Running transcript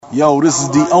Yo, this is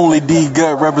the only D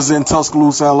Gut representing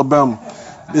Tuscaloosa, Alabama.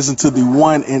 Listen to the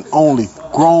one and only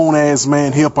grown ass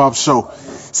man hip hop show.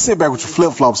 Sit back with your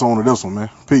flip flops on to this one, man.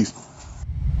 Peace.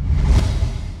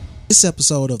 This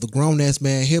episode of the Grown Ass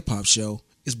Man Hip Hop Show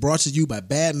is brought to you by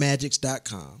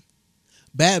BadMagics.com.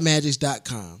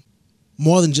 BadMagics.com.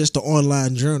 More than just an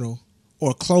online journal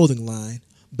or a clothing line,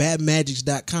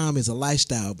 BadMagics.com is a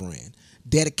lifestyle brand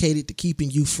dedicated to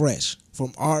keeping you fresh,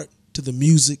 from art to the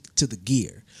music to the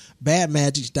gear.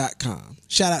 BadMagics.com.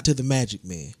 Shout out to the Magic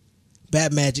Man.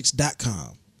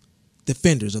 BadMagics.com.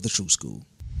 Defenders of the True School.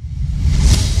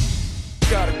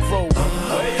 Gotta grow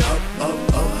way up, way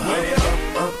up, way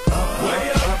up,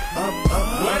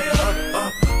 way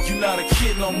up. You're not a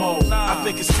kid no more. I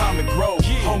think it's time to grow.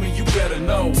 Homie, you better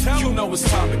know. You know it's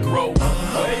time to grow.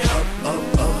 Way up,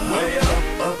 way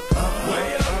up,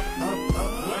 way up.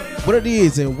 What it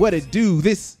is and what it do,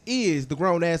 this is the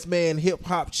Grown Ass Man Hip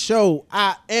Hop Show.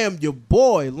 I am your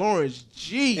boy, Lawrence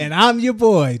G. And I'm your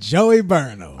boy, Joey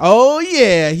Burnham. Oh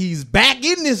yeah, he's back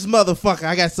in this motherfucker.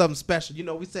 I got something special. You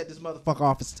know, we set this motherfucker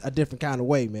off a different kind of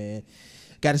way, man.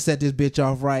 Got to set this bitch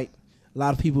off right. A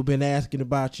lot of people been asking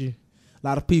about you. A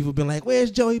lot of people been like, where's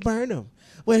Joey Burnham?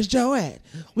 Where's Joe at?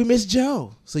 We miss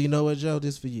Joe. So you know what, Joe,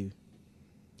 this for you.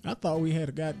 I thought we had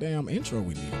a goddamn intro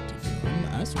we needed to do.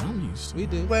 That's what I'm used to. We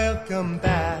do. Welcome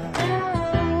back.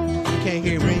 You can't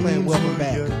hear me playing Welcome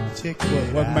Back.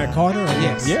 Welcome back, Carter?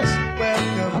 Yes. Yes.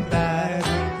 Welcome back.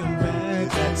 Welcome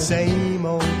back. That same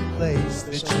old place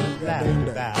that you laughed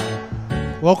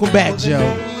about. Welcome back, The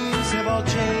Joe. names have all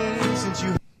changed since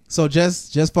you. So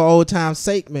just for old time's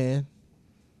sake, man,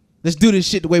 let's do this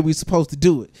shit the way we supposed to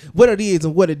do it. What it is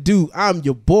and what it do, I'm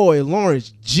your boy,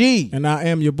 Lawrence G. And I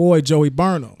am your boy, Joey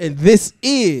Burnham. And this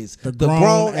is the Grown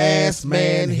Grown Ass Ass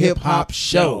Man Hip Hop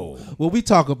Show, where we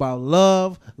talk about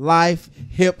love, life,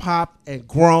 hip hop, and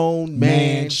grown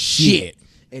man shit.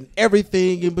 And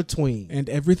everything in between. And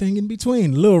everything in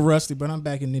between. A little rusty, but I'm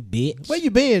back in the bitch. Where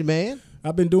you been, man?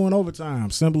 I've been doing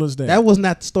overtime. Simple as that. That was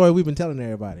not the story we've been telling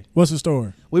everybody. What's the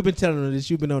story? We've been telling them that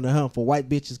you've been on the hunt for white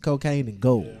bitches, cocaine, and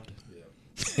gold.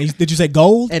 Did you say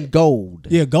gold? And gold.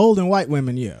 Yeah, gold and white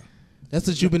women, yeah. That's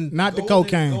what you've been. Not the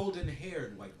cocaine.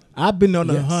 Golden-haired white women. I've been on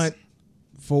the hunt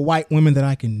for white women that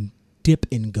I can dip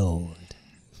in gold.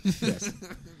 Yes.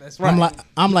 That's right.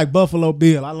 I'm like Buffalo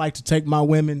Bill. I like to take my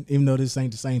women, even though this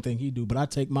ain't the same thing he do, but I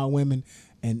take my women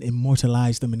and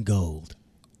immortalize them in gold.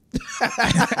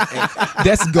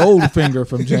 That's Goldfinger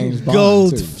from James Bond.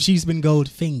 Gold. Too. She's been gold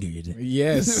fingered.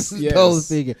 Yes, yes. Gold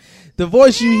figure. The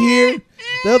voice you hear,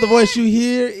 the other voice you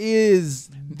hear is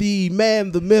the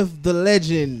man, the myth, the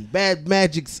legend, Bad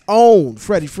Magic's own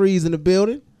Freddie Freeze in the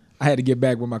building. I had to get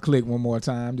back with my clique one more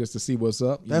time just to see what's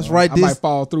up. That's right. I might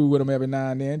fall through with them every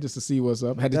now and then just to see what's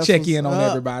up. Had to That's check what's in on up.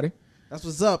 everybody. That's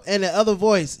what's up. And the other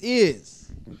voice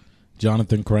is,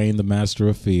 Jonathan Crane, the master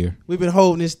of fear. we've been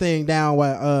holding this thing down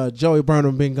while Joey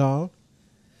Burnham been gone.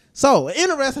 So, an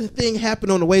interesting thing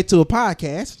happened on the way to a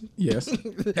podcast. Yes,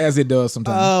 as it does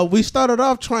sometimes. We started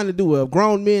off trying to do a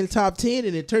grown men top 10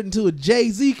 and it turned into a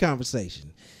Jay-Z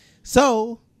conversation.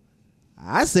 So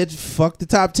I said, fuck the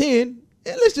top 10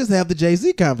 and let's just have the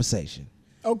Jay-Z conversation.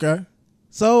 Okay.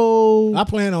 So I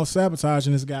plan on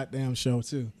sabotaging this goddamn show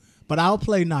too. But I'll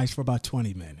play nice for about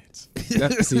 20 minutes.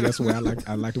 That's where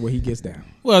I like the way he gets down.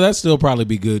 Well, that still probably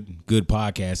be good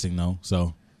podcasting though.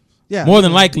 So yeah, more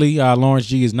than likely, Lawrence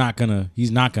G is not gonna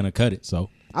cut it. So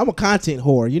I'm a content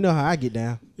whore. You know how I get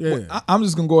down. Yeah. Well, I'm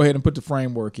just gonna go ahead and put the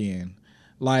framework in.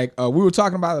 Like we were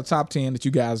talking about the top 10 that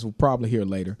you guys will probably hear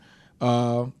later.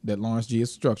 That Lawrence G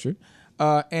is structured.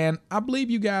 And I believe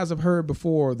you guys have heard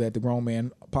before that the Grown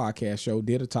Man Podcast Show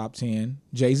did a top 10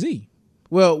 Jay-Z.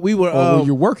 Well, we were. Or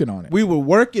you're working on it. We were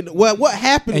working. Well, what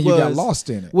happened and was you got lost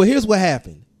in it. Well, here's what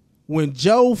happened. When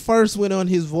Joe first went on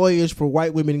his voyage for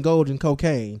white women, gold, and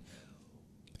cocaine,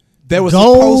 there was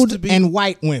supposed Gold to be and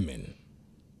white women.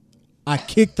 I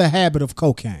kicked the habit of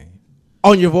cocaine.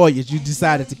 on your voyage. You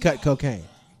decided to cut cocaine.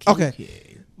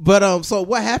 Okay, but so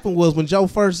what happened was when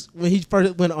he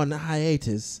first went on the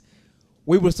hiatus,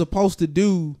 we were supposed to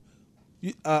do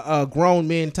a grown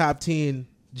men top 10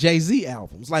 Jay-Z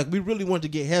albums. Like we really wanted to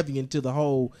get heavy into the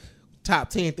whole top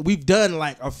 10. We've done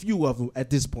like a few of them at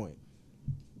this point.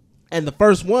 And the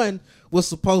first one was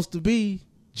supposed to be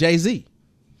Jay-Z.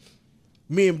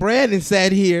 Me and Brandon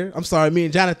sat here. I'm sorry, me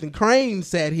and Jonathan Crane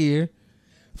sat here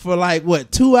for like,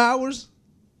 2 hours?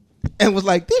 And was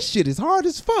like, this shit is hard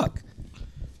as fuck.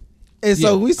 And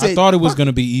so we said, I thought it was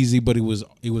gonna be easy, but it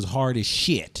was hard as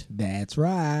shit. That's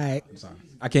right.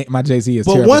 I can't. My Jay-Z is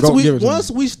but terrible. once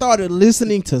we started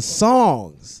listening to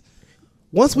songs,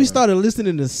 once we started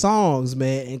listening to songs,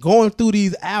 man, and going through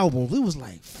these albums, it was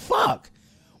like, fuck,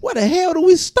 where the hell do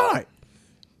we start?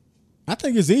 I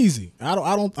think it's easy. I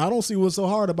don't see what's so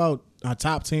hard about a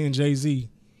top 10 Jay-Z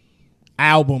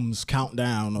albums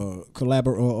countdown or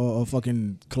or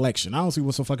fucking collection. I don't see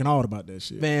what's so fucking hard about that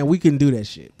shit. Man, we couldn't do that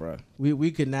shit, bro.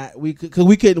 We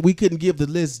couldn't give the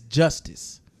list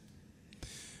justice.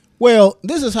 Well,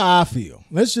 this is how I feel.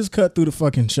 Let's just cut through the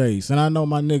fucking chase. And I know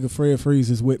my nigga Fred Freeze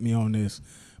is with me on this.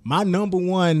 My number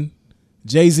one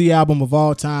Jay-Z album of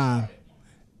all time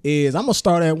is, I'm going to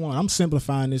start at one. I'm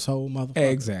simplifying this whole motherfucker.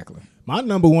 Exactly. My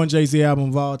number one Jay-Z album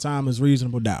of all time is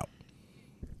Reasonable Doubt.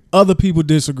 Other people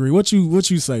disagree. What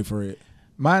you say, Fred?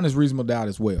 Mine is Reasonable Doubt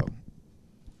as well.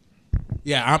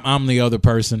 Yeah, I'm the other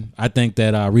person. I think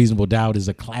that Reasonable Doubt is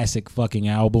a classic fucking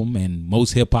album, and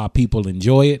most hip hop people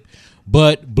enjoy it.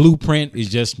 But Blueprint is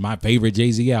just my favorite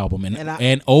Jay-Z album,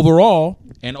 and overall,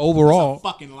 That's a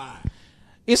fucking lie.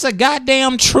 it's a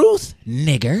goddamn truth,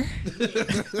 nigger.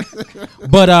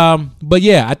 But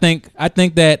yeah, I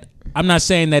think that I'm not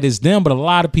saying that it's them, but a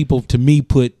lot of people, to me,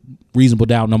 put Reasonable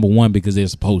Doubt number one because they're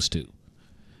supposed to.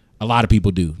 A lot of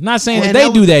people do. Not saying that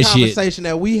they do that shit. Conversation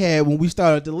that we had when we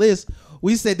started the list,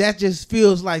 we said that just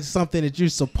feels like something that you're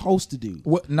supposed to do.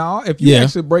 No, if you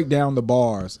actually break down the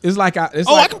bars, it's like I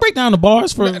can break down the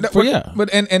bars for yeah.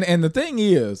 But and the thing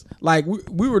is, like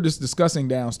we were just discussing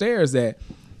downstairs that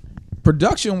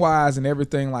production wise and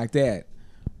everything like that,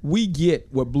 we get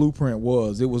what Blueprint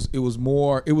was. It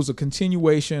was a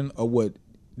continuation of what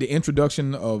the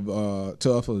introduction of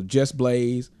Just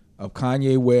Blaze, of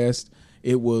Kanye West.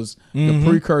 It was the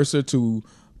precursor to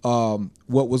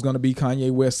what was going to be Kanye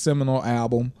West's seminal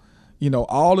album. You know,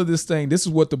 all of this thing, this is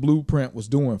what the Blueprint was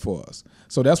doing for us.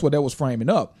 So that's what that was framing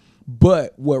up.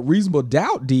 But what Reasonable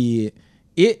Doubt did,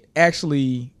 it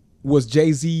actually was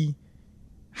Jay-Z,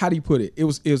 how do you put it? It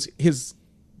was his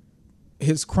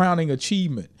crowning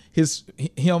achievement.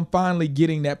 Him finally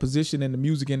getting that position in the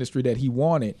music industry that he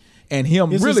wanted. And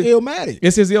him It's really his Illmatic.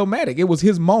 It's his Illmatic. It was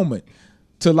his moment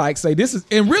to like say this is,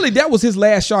 and really that was his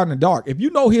last shot in the dark. If you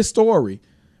know his story,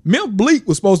 Memphis Bleek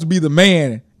was supposed to be the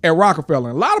man at Rockefeller.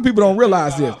 And a lot of people don't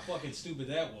realize this. How fucking stupid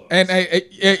that was.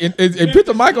 And put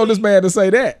the mic on this man to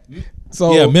say that.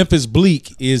 So yeah, Memphis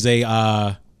Bleek is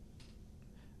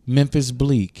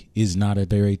not a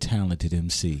very talented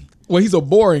MC. Well, he's a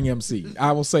boring MC.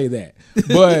 I will say that.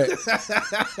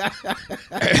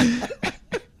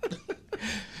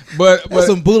 But There's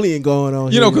some bullying going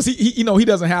on. You know, because he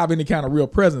doesn't have any kind of real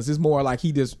presence. It's more like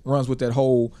he just runs with that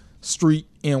whole street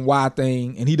NY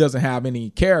thing, and he doesn't have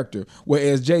any character.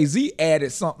 Whereas Jay-Z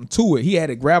added something to it. He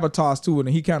added gravitas to it,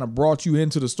 and he kind of brought you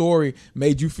into the story,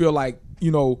 made you feel like,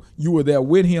 you know, you were there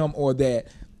with him or that.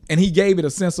 And he gave it a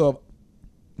sense of,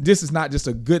 this is not just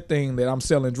a good thing that I'm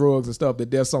selling drugs and stuff, that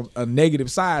there's a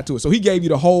negative side to it. So he gave you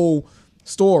the whole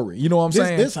story. You know what I'm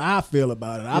saying? This is how I feel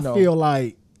about it.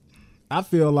 I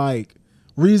feel like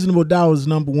Reasonable Doubt is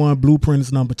number one, Blueprint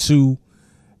is number two.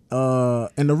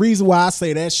 And the reason why I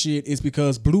say that shit is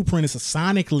because Blueprint is a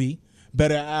sonically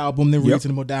better album than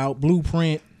Reasonable Doubt.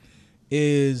 Blueprint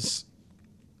is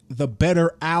the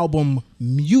better album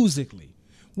musically,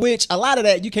 which a lot of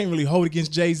that you can't really hold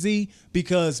against Jay-Z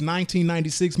because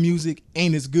 1996 music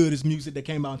ain't as good as music that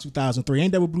came out in 2003.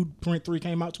 Ain't that what Blueprint 3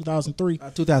 came out 2003?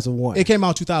 2001. It came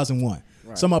out 2001.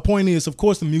 Right. So my point is, of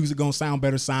course, the music gonna sound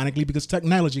better sonically because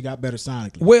technology got better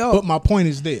sonically. Well, but my point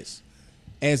is this: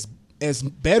 as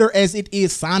better as it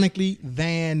is sonically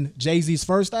than Jay-Z's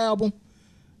first album,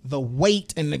 the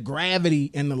weight and the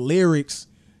gravity and the lyrics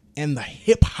and the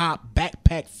hip hop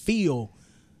backpack feel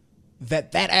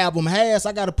that album has,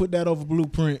 I got to put that over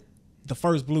Blueprint, the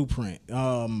first Blueprint.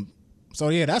 So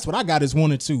yeah, that's what I got is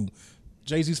 1 and 2.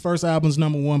 Jay-Z's first album's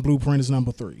number 1, Blueprint is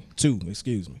number 3. 2,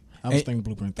 excuse me. I was thinking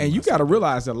Blueprint 3. And you got to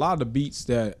realize that a lot of the beats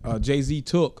that Jay-Z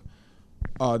took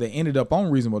that ended up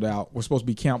on Reasonable Doubt were supposed to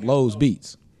be Camp Lo's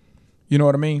beats. You know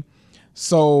what I mean?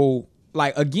 So,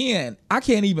 like, again, I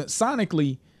can't even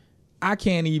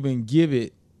give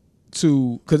it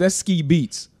to, because that's Ski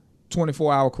Beats,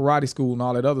 24-hour karate school and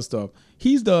all that other stuff.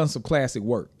 He's done some classic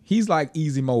work. He's like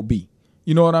Easy Mo B.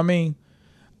 You know what I mean?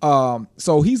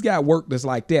 So he's got work that's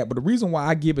like that. But the reason why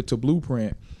I give it to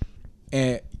Blueprint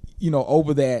and, you know,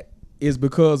 over that is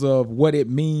because of what it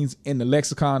means in the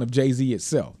lexicon of Jay-Z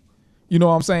itself. You know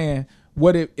what I'm saying?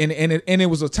 And it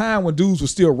was a time when dudes were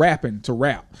still rapping to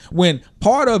rap. When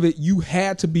part of it, you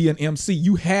had to be an MC.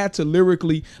 You had to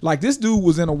lyrically, like, this dude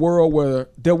was in a world where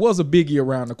there was a Biggie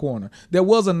around the corner. There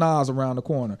was a Nas around the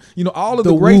corner. You know, all of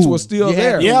the greats were still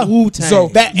there. Yeah, Wu-Tang. So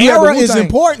that era is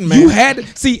important, man. You had to,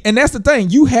 see, and that's the thing.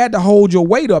 You had to hold your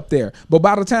weight up there. But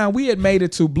by the time we had made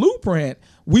it to Blueprint,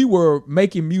 we were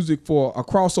making music for a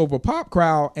crossover pop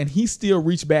crowd, and he still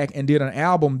reached back and did an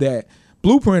album that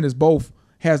Blueprint is both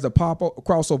has the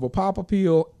crossover pop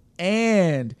appeal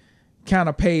and kind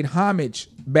of paid homage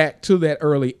back to that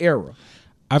early era.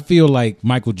 I feel like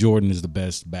Michael Jordan is the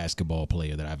best basketball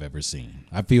player that I've ever seen.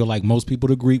 I feel like most people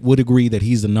would agree that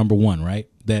he's the number one, right?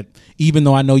 That even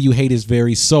though I know you hate his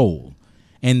very soul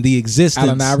and the existence.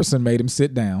 Allen Iverson made him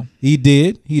sit down. He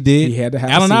did. He had to have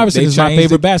Allen Iverson is my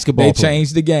favorite basketball player. They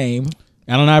changed the game.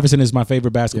 Allen Iverson is my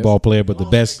favorite basketball player, but the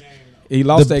best. He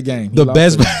lost that game.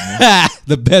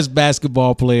 The best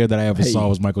basketball player that I ever saw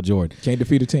was Michael Jordan. Can't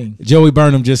defeat a team. Joey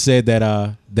Burnham just said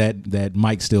that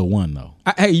Mike still won though.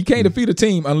 Hey, you can't defeat a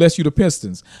team unless you're the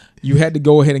Pistons. You had to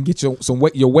go ahead and get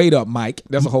your weight up, Mike.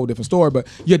 That's a whole different story. But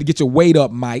you had to get your weight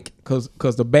up, Mike,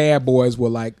 because the bad boys were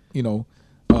like,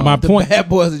 my point. Bad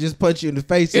boys that just punch you in the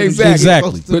face.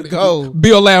 Exactly. To the goal.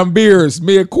 Bill Lambiers,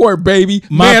 mid-court, baby.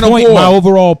 My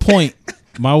overall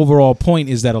point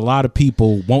is that a lot of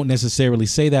people won't necessarily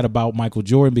say that about Michael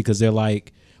Jordan because they're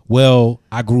like, well,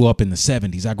 I grew up in the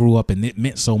 70s. I grew up and it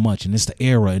meant so much and it's the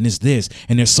era and it's this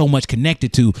and there's so much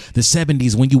connected to the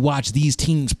 70s when you watch these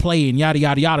teams play and yada,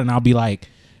 yada, yada. And I'll be like,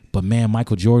 but man,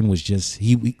 Michael Jordan was just,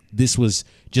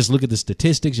 just look at the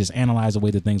statistics, just analyze the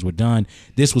way that things were done.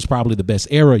 This was probably the best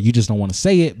era. You just don't want to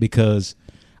say it because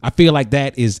I feel like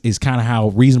that is kind of how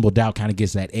Reasonable Doubt kind of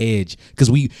gets that edge because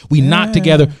we knocked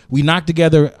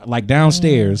together like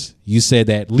downstairs. You said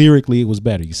that lyrically it was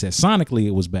better. You said sonically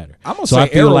it was better. I'm gonna say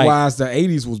era-wise, the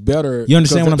 '80s was better. You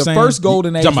understand what I'm saying? The first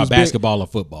golden age. Talking about was basketball big.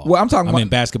 or football? Well, I'm talking about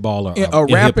basketball or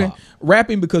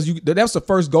rapping because that's the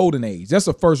first golden age. That's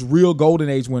the first real golden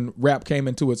age when rap came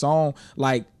into its own.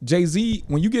 Like Jay-Z,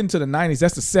 when you get into the '90s,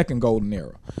 that's the second golden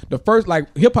era. The first,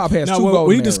 like hip hop has two golden eras.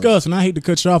 We discussed, and I hate to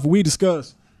cut you off, but we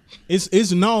discussed.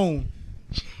 It's known,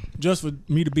 just for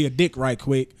me to be a dick right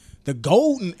quick, the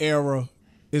golden era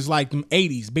is like them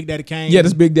 80s, Big Daddy Kane. Yeah,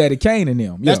 that's Big Daddy Kane and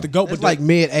them. That's the GOAT. It's like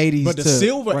mid-80s. But the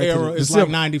silver era is like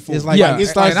 94. It's like, I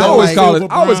always call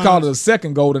it a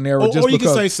second golden era. Or you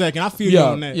can say second. I feel you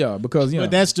on that. Yeah, because,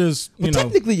 But that's just,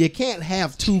 technically, you can't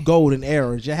have two golden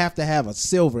eras. You have to have a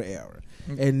silver era.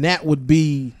 And that would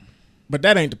be... But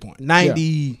that ain't the point.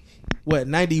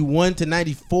 91 to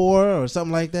 94 or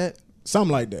something like that?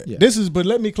 Something like that. Yeah. But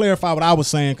let me clarify what I was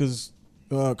saying because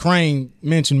Crane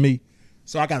mentioned me,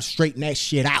 so I got to straighten that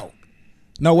shit out.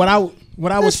 No, what I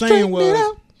was saying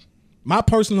was my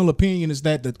personal opinion is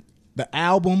that the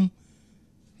album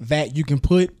that you can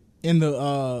put in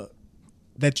the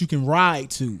that you can ride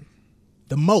to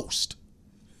the most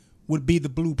would be the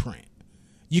Blueprint.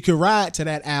 You can ride to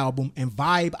that album and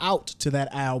vibe out to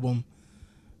that album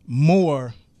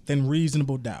more than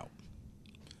Reasonable Doubt.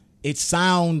 It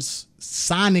sounds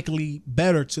sonically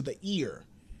better to the ear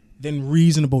than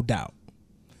Reasonable Doubt.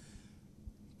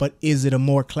 But is it a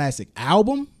more classic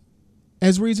album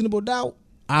as Reasonable Doubt?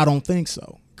 I don't think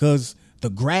so. Because the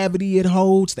gravity it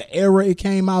holds, the era it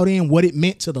came out in, what it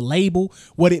meant to the label,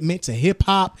 what it meant to hip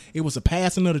hop, it was a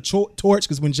passing of the torch.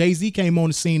 Because when Jay-Z came on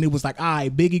the scene, it was like, all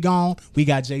right, Biggie gone, we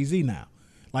got Jay-Z now.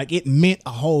 Like, it meant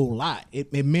a whole lot.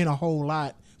 It meant a whole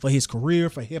lot for his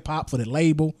career, for hip hop, for the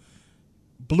label.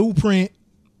 Blueprint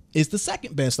is the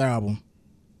second best album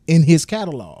in his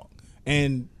catalog.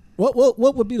 And what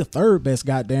would be the third best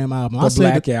goddamn album? The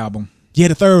Black Album. Yeah,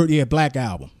 the third. Yeah, Black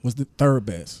Album was the third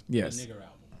best. Yes.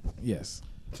 Yes.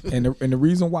 And the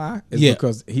reason why is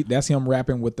because that's him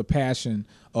rapping with the passion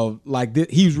of like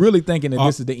he's really thinking that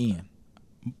this is the end.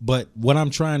 But what I'm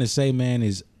trying to say, man,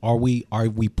 is are we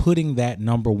putting that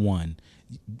number one?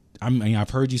 I mean, I've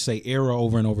heard you say era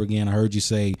over and over again. I heard you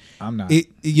say I'm not.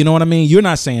 You know what I mean? You're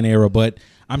not saying era, but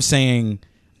I'm saying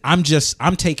I'm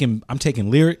taking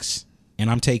lyrics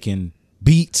and I'm taking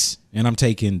beats and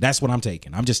that's what I'm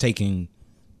taking. I'm just taking.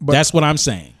 That's what I'm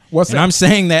saying. I'm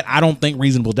saying that I don't think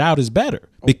Reasonable Doubt is better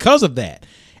because of that.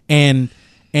 And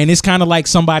it's kind of like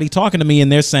somebody talking to me and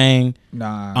they're saying,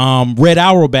 Red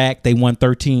Auerbach, they won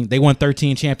 13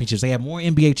 championships. They have more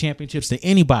NBA championships than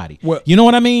anybody. You know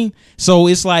what I mean? So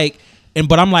it's like,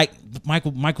 but I'm like,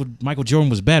 Michael Jordan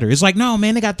was better. It's like, no,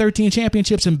 man, they got 13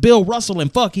 championships and Bill Russell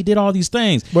and he did all these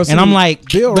things. I'm like,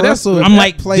 Bill Russell. I'm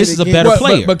like, this is a better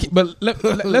player. But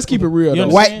let's keep it real. Though.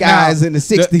 White guys in the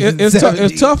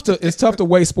 60s. It's tough to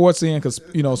weigh sports in because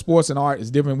sports and art is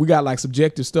different. We got like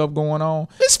subjective stuff going on.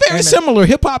 It's very similar.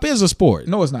 Hip hop is a sport.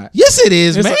 No, it's not. Yes, it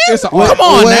is, man. It's Come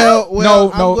on now.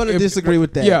 No, I'm going to disagree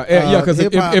with that. Yeah. Because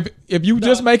if you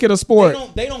just make it a sport,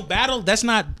 they don't battle. That's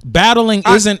not battling.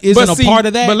 Isn't a part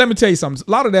of that. But let me tell you something. A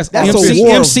lot of that's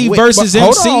MC versus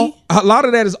MC. A lot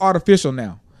of that is artificial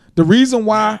now. The reason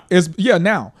why is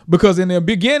now because in the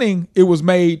beginning it was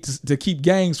made to keep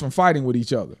gangs from fighting with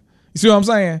each other. You see what I'm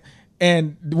saying?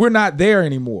 And we're not there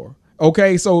anymore.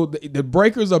 Okay, so the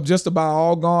breakers are just about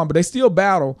all gone, but they still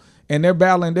battle and they're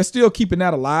battling. They're still keeping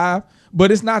that alive,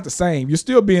 but it's not the same. You're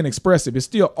still being expressive. It's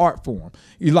still art form.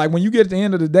 It's like when you get at the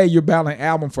end of the day, you're battling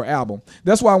album for album.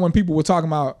 That's why when people were talking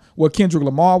about what Kendrick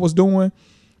Lamar was doing,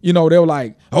 you know, they were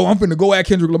like, "Oh, I'm finna go at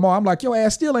Kendrick Lamar." I'm like, "Your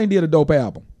ass still ain't did a dope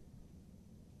album.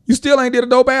 You still ain't did a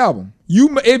dope album.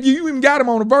 If you even got him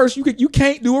on a verse, you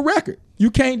can't do a record. You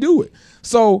can't do it."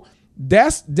 So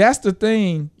that's the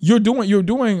thing. You're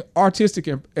doing artistic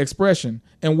expression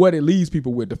and what it leaves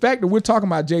people with. The fact that we're talking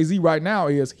about Jay-Z right now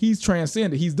is he's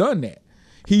transcended. He's done that.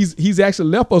 He's actually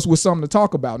left us with something to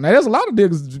talk about. Now there's a lot of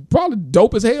niggas probably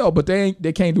dope as hell, but they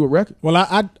can't do a record. Well,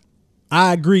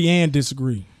 I agree and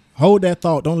disagree. Hold that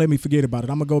thought. Don't let me forget about it.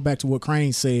 I'm gonna go back to what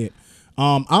Crane said.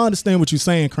 I understand what you're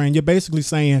saying, Crane. You're basically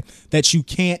saying that you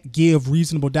can't give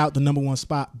Reasonable Doubt the #1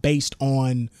 spot based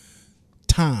on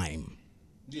time.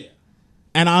 Yeah.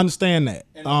 And I understand that.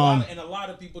 And a lot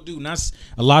of people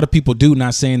do.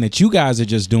 Not saying that you guys are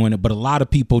just doing it, but a lot of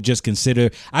people just consider.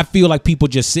 I feel like people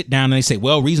just sit down and they say,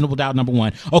 "Well, Reasonable Doubt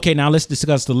 #1. Okay, now let's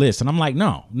discuss the list." And I'm like,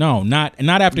 no, not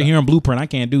after hearing Blueprint. I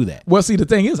can't do that. Well, see, the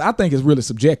thing is, I think it's really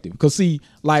subjective because see,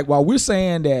 like while we're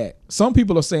saying that, some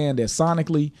people are saying that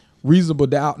sonically, Reasonable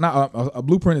Doubt, a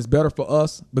Blueprint is better for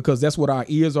us because that's what our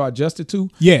ears are adjusted to.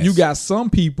 Yes. You got some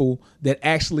people that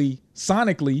actually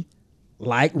sonically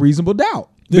like Reasonable Doubt.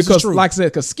 This because, is true. like I said,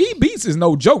 because Ski Beats is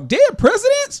no joke. Dead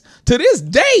Presidents to this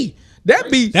day, that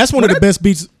beat. That's one of the best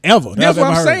beats ever. That's what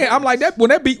I'm saying. I'm like that when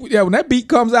that beat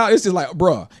comes out, it's just like,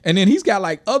 bruh. And then he's got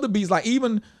like other beats, like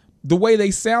even the way they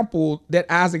sampled that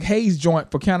Isaac Hayes joint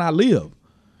for Can I Live.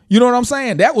 You know what I'm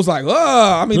saying? That was like,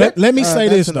 I mean, let me say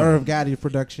this an though. Irv Gotti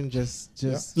production.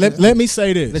 Let me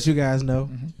say this. Let you guys know.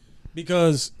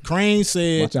 Because Crane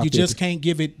said Watch out, you just 50. can't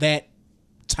give it that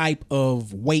type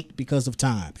of weight because of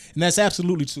time. And that's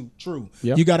absolutely true.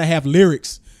 Yep. You got to have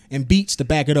lyrics and beats to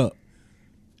back it up.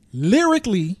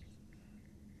 Lyrically,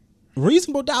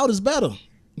 Reasonable Doubt is better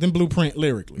than Blueprint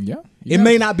lyrically. Yeah. It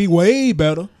may not be way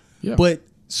better, Yeah. but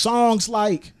songs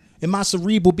like "In My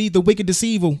Cerebral Be the Wicked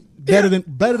Deceiver" better than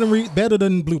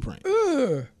Blueprint.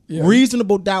 Yeah.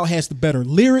 Reasonable Doubt has the better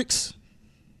lyrics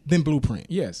than Blueprint.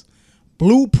 Yes.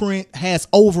 Blueprint has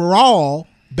overall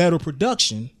better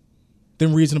production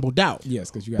than Reasonable Doubt.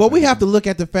 Yes, because you got. But we have to look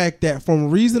at the fact that from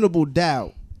Reasonable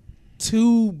Doubt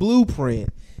to Blueprint,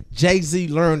 Jay-Z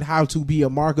learned how to be a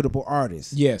marketable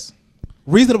artist. Yes.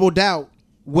 Reasonable Doubt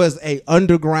was a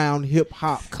underground hip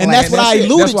hop class. And that's what I alluded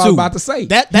to. That's what I was about to say.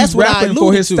 That's He's what I rapping alluded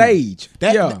for his to. stage.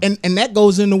 That, Yeah. and that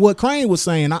goes into what Crane was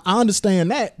saying. I understand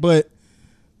that, but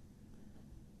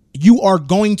you are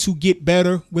going to get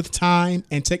better with time,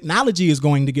 and technology is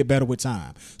going to get better with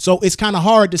time. So it's kind of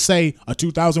hard to say a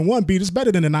 2001 beat is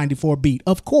better than a 94 beat.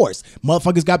 Of course,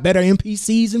 motherfuckers got better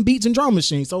MPCs and beats and drum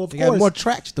machines. So of They course, got more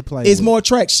tracks to play. it's with. more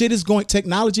tracks.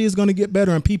 Technology is going to get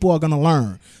better, and people are going to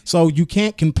learn. So you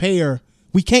can't compare.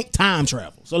 We can't time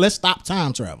travel. So let's stop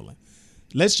time traveling.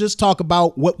 Let's just talk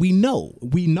about what we know.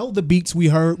 We know the beats we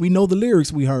heard. We know the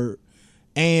lyrics we heard,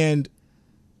 and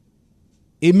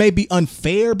it may be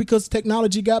unfair because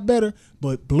technology got better,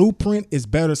 but Blueprint is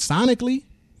better sonically.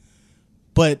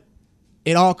 But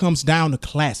it all comes down to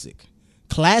classic.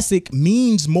 Classic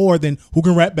means more than who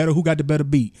can rap better, who got the better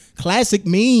beat. Classic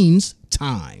means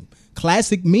time.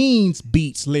 Classic means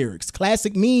beats, lyrics.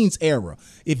 Classic means era.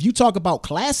 If you talk about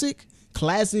classic,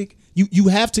 you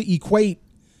have to equate,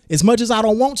 as much as I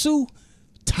don't want to,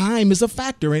 time is a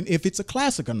factor in if it's a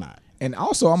classic or not. And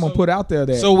also, I'm gonna put out there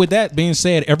that So with that being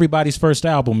said, everybody's first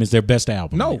album is their best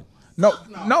album. no.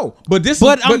 But this.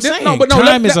 But is, I'm but this, saying no, but no,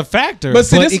 time let- is a factor, But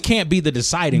see, but this, it can't be the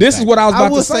deciding this factor. is what I was I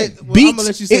about will to say, say. well, Beats, I'm gonna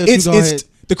let you say it. it's You go ahead.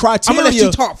 the criteria. I'm gonna let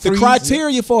you talk, the Freeze.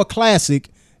 criteria for a classic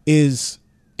is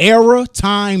era,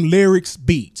 time, lyrics,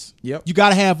 beats. Yep. You got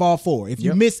to have all four. If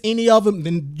you miss any of them,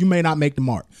 then you may not make the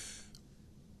mark.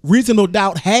 Reasonable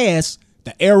Doubt has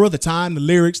the era, the time, the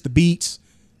lyrics, the beats,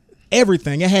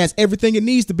 everything. It has everything it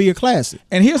needs to be a classic.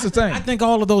 And here's the thing. I think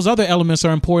all of those other elements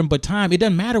are important, but time, it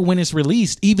doesn't matter when it's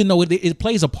released, even though it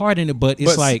plays a part in it. But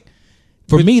it's like,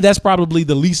 for me, that's probably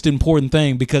the least important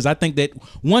thing, because I think that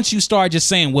once you start just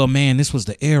saying, well, man, this was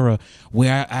the era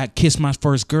where I kissed my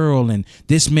first girl and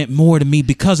this meant more to me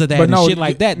because of that But and no, shit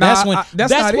like that. nah, That's when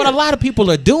that's not what it. a lot of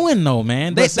people are doing, though,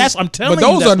 man. But see, I'm telling but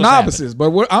you, those that's are what's novices.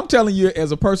 But what I'm telling you,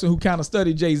 as a person who kind of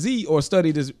studied Jay-Z or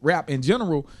studied his rap in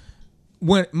general,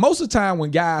 when most of the time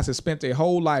when guys have spent their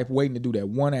whole life waiting to do that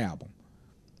one album,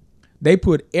 they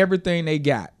put everything they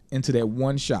got into that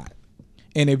one shot.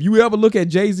 And if you ever look at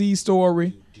Jay-Z's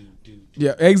story,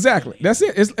 Yeah, exactly. That's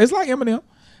it. It's like Eminem,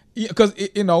 because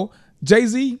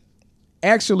Jay-Z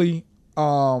actually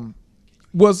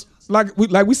was like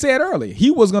we said earlier.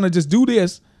 He was gonna just do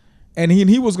this, and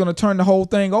he was gonna turn the whole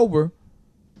thing over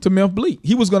to Memphis Bleek.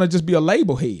 He was gonna just be a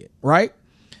label head, right?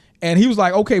 And he was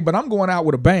like, okay, but I'm going out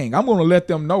with a bang. I'm gonna let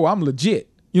them know I'm legit.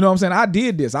 You know what I'm saying? I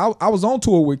did this. I was on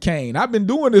tour with Kane. I've been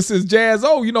doing this since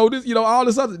Jazz-O. All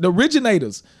this other, the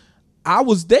originators. I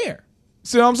was there.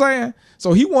 See what I'm saying?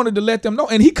 So he wanted to let them know.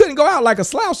 And he couldn't go out like a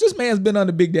slouch. This man's been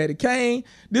under Big Daddy Kane.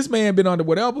 This man been under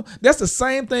whatever. That's the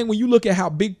same thing when you look at how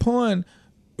Big Pun,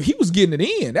 he was getting it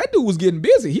in. That dude was getting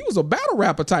busy. He was a battle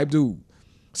rapper type dude.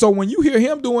 So when you hear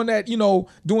him doing that,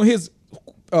 doing his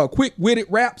quick-witted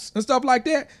raps and stuff like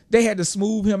that, they had to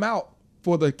smooth him out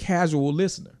for the casual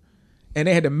listener. And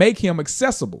they had to make him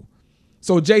accessible.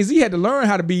 So Jay-Z had to learn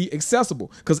how to be accessible.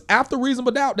 Because after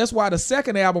Reasonable Doubt, that's why the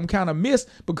second album kind of missed,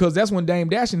 because that's when Dame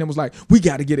Dash and them was like, we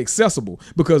got to get accessible.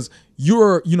 Because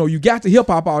you got the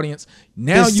hip-hop audience.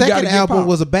 Now the you got to second get album pop.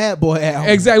 was a Bad Boy album.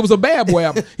 Exactly. It was a Bad Boy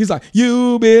album. He's like,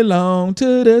 you belong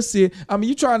to the city. I mean,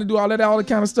 you trying to do all that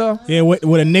kind of stuff. Yeah, with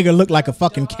a nigga look like a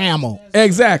fucking camel.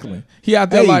 Exactly. He out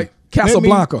there like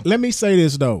Casablanca. Let me say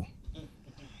this, though.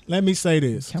 Let me say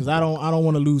this, because I don't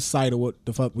want to lose sight of what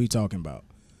the fuck we talking about.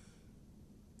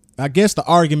 I guess the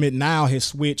argument now has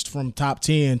switched from top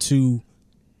 10 to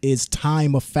is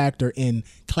time a factor in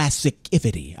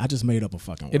classicity. I just made up a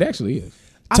fucking word. It actually is.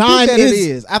 I think that it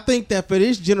is. I think that for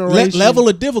this generation, level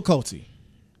of difficulty.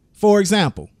 For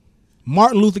example,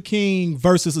 Martin Luther King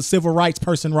versus a civil rights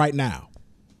person right now.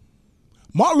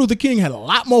 Martin Luther King had a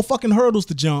lot more fucking hurdles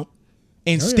to jump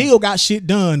and still got shit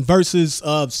done versus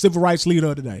civil rights leader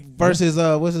of the day. versus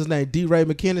what's his name, D. Ray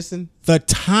McKinnison. The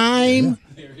time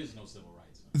There is no civil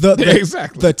rights.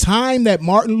 Exactly. The time that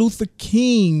Martin Luther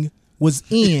King was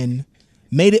in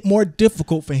made it more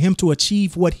difficult for him to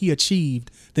achieve what he achieved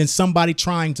than somebody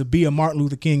trying to be a Martin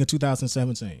Luther King in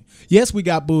 2017. Yes, we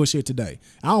got bullshit today.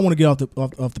 I don't want to get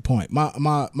off the point.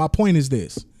 My point is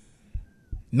this.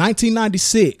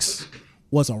 1996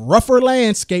 was a rougher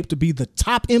landscape to be the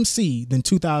top MC than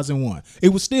 2001. It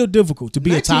was still difficult to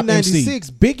be a top MC.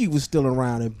 1996, Biggie was still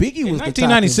around, and Biggie was the top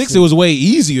 1996, MC. it was way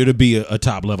easier to be a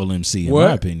top level MC, in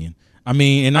my opinion. I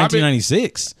mean, in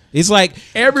 1996, it's like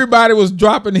everybody was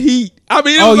dropping heat. I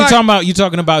mean, you're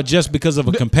talking about just because of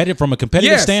from a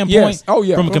competitive standpoint. Yes. Oh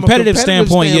yeah, from a competitive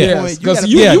standpoint, yes. Because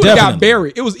you got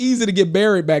buried. It was easy to get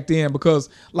buried back then because,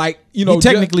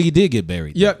 technically you did get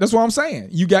buried. Yeah, that's what I'm saying.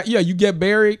 You get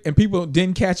buried, and people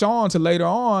didn't catch on till later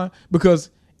on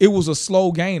because it was a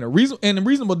slow gainer. And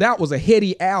Reasonable Doubt was a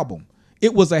heady album.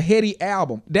 It was a heady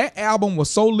album. That album was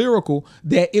so lyrical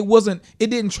that it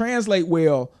didn't translate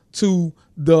well to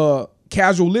the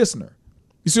casual listener.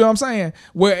 You see what I'm saying?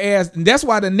 Whereas that's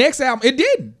why the next album,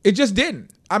 it just didn't.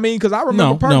 I mean, because I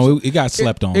remember it got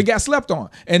slept on. It got slept on.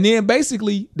 And then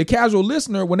basically the casual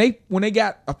listener, when they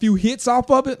got a few hits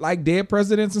off of it, like Dead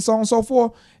Presidents and so on and so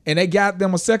forth, and they got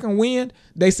them a second wind,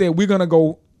 they said, we're gonna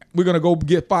go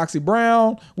get Foxy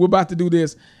Brown. We're about to do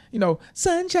this,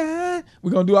 Sunshine.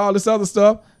 We're gonna do all this other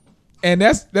stuff. And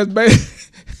that's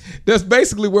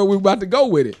basically where we're about to go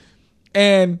with it.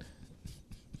 And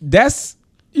that's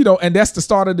the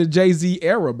start of the Jay-Z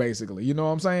era, basically. You know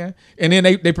what I'm saying? And then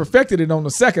they perfected it on the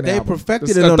second album. They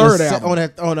perfected it on third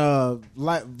album.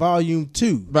 on Volume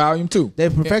 2. Volume 2. They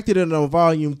perfected it on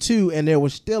Volume 2, and there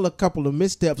was still a couple of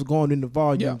missteps going into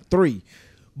Volume 3.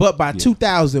 But by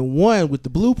 2001, with the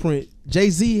Blueprint,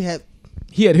 Jay-Z had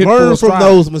hit learned from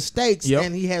those mistakes,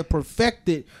 and he had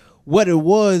perfected what it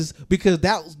was, because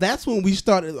that's when we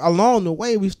started, along the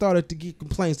way, we started to get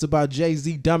complaints about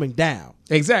Jay-Z dumbing down.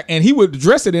 Exactly. And he would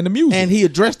address it in the music. And he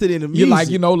addressed it in the music.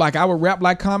 You're like, I would rap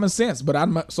like Common Sense, but I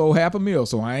sold half a mil,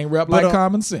 so I ain't rap like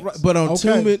Common Sense. But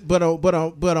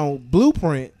on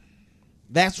Blueprint,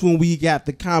 that's when we got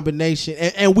the combination,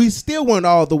 and we still weren't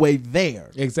all the way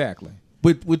there. Exactly.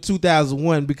 With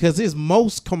 2001, because his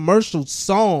most commercial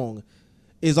song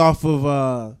is off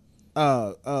of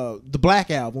the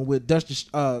Black Album with Dust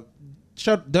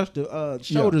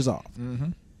Shoulders Off.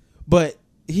 Mm-hmm. But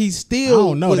he still, I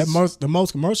don't know, the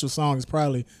most commercial song is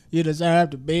probably You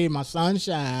Deserve to Be My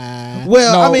Sunshine.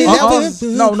 Well,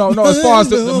 no. As far as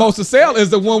the most to sell is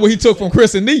the one where he took from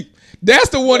Chris and Neat. That's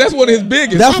the one. That's one of his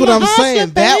biggest. That's what I'm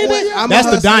saying. That's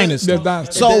the dynasty.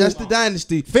 So that's the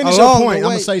dynasty. Finish your point. I'm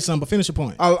gonna say something, but finish your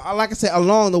point. Like I said,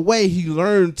 along the way, he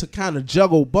learned to kind of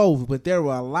juggle both, but there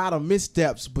were a lot of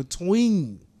missteps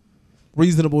between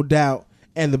Reasonable Doubt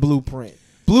and the Blueprint.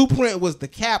 Blueprint was the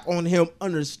cap on him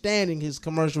understanding his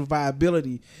commercial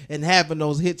viability and having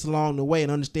those hits along the way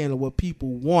and understanding what people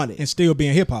wanted. And still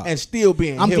being hip hop.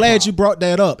 I'm glad you brought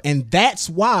that up. And that's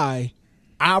why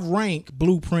I rank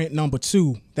Blueprint number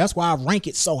 2. That's why I rank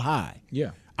it so high.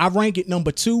 Yeah. I rank it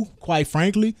number 2, quite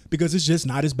frankly, because it's just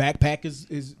not as backpack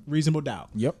as Reasonable Doubt.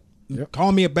 Yep.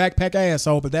 Call me a backpack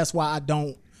asshole, but that's why I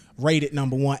don't rate it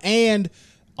number 1. And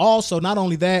also, not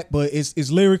only that, but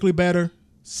it's lyrically better,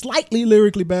 slightly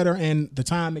lyrically better, and the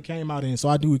time it came out in. So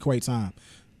I do equate time.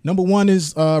 Number 1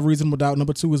 is Reasonable Doubt.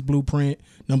 Number 2 is Blueprint.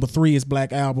 Number 3 is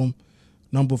Black Album.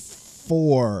 Number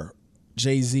 4,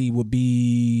 Jay-Z would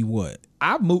be what?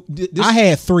 I moved. I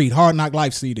had 3, Hard Knock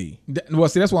Life CD. Well,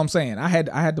 see, that's what I'm saying. I had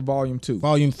the volume 2.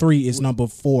 Volume 3 is number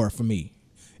 4 for me.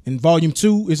 And volume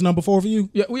 2 is number 4 for you?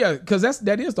 Yeah, because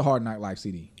that is the Hard Knock Life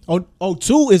CD. Oh,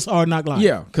 2 is Hard Knock Life.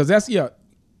 Yeah, because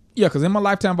because in my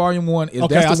Lifetime Volume 1 is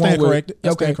Okay, that's I the one stand with corrected. I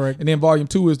stand corrected. And then Volume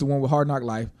 2 is the one with Hard Knock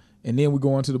Life, and then we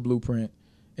go into the Blueprint,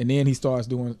 and then he starts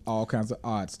doing all kinds of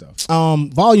odd stuff.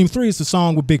 Volume 3 is the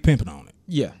song with Big Pimpin' on it.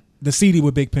 Yeah. The CD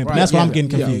with Big Pimpin'. Right, That's why yeah, I'm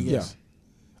getting yeah, confused.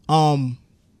 yeah.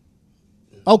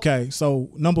 Okay, so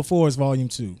number 4 is Volume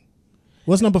 2.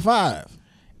 What's number 5?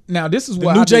 Now this is The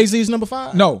why new I do- Jay-Z's number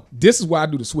 5? No, this is why I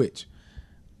do the switch.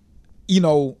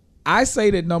 I say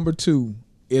that number 2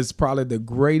 is probably the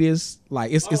greatest.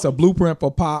 Like it's a blueprint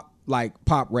for pop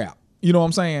rap. You know what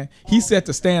I'm saying? He set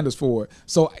the standards for it.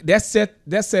 So that's set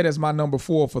as my number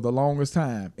 4 for the longest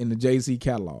time in the Jay-Z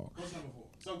catalog. What's number 4?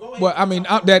 So go ahead. Well, I mean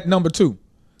that number 2,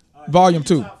 Volume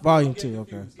 2. Volume 2,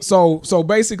 okay. So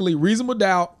basically, Reasonable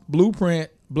Doubt, Blueprint,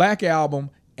 Black Album,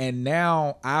 and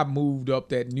now I moved up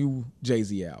that new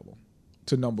Jay-Z album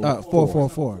to number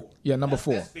 444. Yeah, number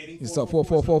 4. So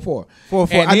 4444. 4.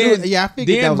 And I then- figured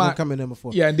then that was my- gonna come in number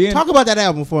 4. Yeah, and then talk about that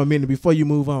album for a minute before you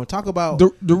move on. Talk about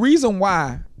the reason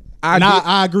why And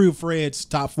I agree with Fred's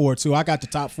top 4 too. I got the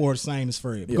top 4 the same as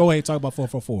Fred. But go ahead and talk about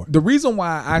 444. the reason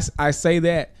why I say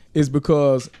that is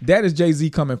because that is Jay-Z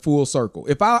coming full circle.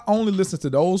 If I only listen to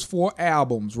those 4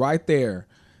 albums right there,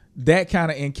 that kind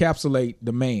of encapsulate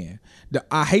the man.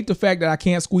 I hate the fact that I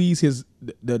can't squeeze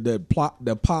the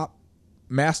pop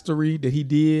mastery that he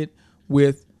did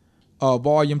with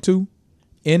Volume 2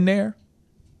 in there.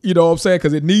 You know what I'm saying?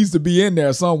 Because it needs to be in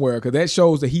there somewhere, because that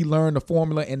shows that he learned the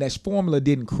formula, and that formula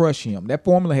didn't crush him. That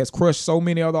formula has crushed so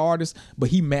many other artists, but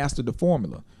he mastered the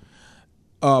formula.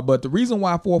 But the reason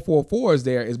why 444 is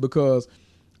there is because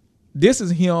this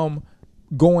is him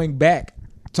going back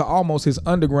to almost his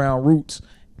underground roots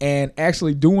and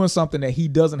actually doing something that he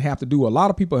doesn't have to do. A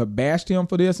lot of people have bashed him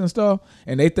for this and stuff,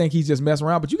 and they think he's just messing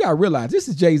around. But you got to realize, this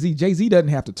is Jay-Z. Jay-Z doesn't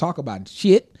have to talk about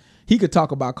shit. He could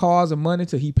talk about cars and money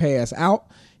till he pass out.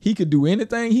 He could do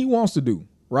anything he wants to do,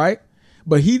 right?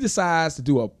 But he decides to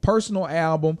do a personal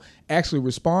album, actually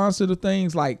responds to the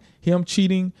things like him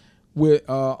cheating with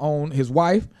on his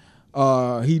wife.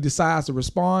 He decides to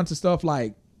respond to stuff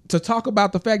like, to talk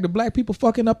about the fact that black people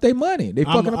fucking up their money. They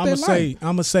fucking up their life.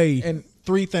 I'm gonna say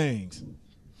 3 things.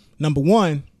 Number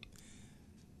 1,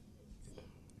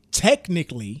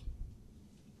 technically,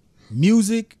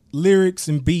 music, lyrics,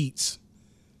 and beats,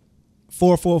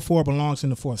 444 belongs in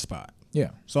the 4th spot.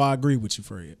 Yeah. So I agree with you,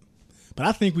 Fred. But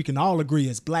I think we can all agree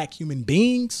as black human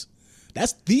beings,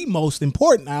 that's the most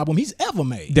important album he's ever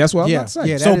made. That's what I was Yeah, about to say.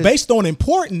 yeah, So is- based on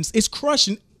importance, it's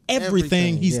crushing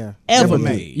everything he's yeah. ever Everything.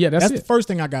 made. Yeah, that's the it. first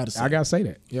thing I gotta say. I gotta say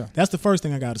that. Yeah. That's the first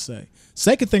thing I gotta say.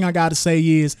 Second thing I gotta say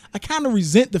is I kind of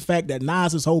resent the fact that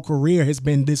Nas's whole career has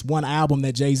been this one album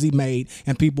that Jay-Z made,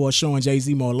 and people are showing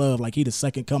Jay-Z more love like he the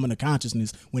second coming of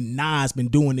consciousness, when Nas been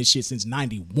doing this shit since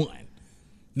 91.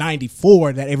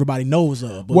 94 that everybody knows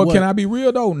of. But Well, can I be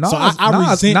real though? Nas, So I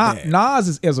resent that. Nas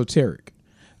is esoteric.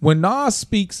 When Nas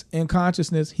speaks in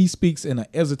consciousness, he speaks in an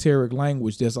esoteric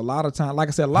language. There's a lot of time, like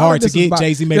I said, a lot Hard of this to is get. about-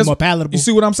 Jay-Z made it that's- more palatable. You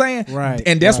see what I'm saying? Right,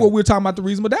 And that's right. what we're talking about, the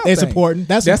Reasonable Doubt It's thing. important.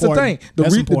 That's the important. thing.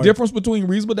 That's The important. difference between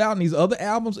Reasonable Doubt and these other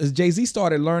albums is Jay-Z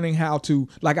started learning how to,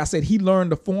 like I said, he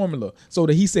learned the formula so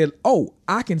that he said, oh,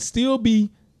 I can still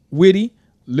be witty,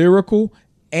 lyrical,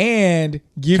 and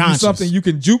give Conscious. you something you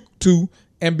can juke to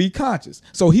and be conscious.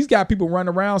 So he's got people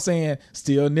running around saying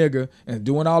still nigga and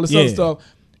doing all this other Yeah. stuff.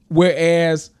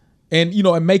 Whereas, and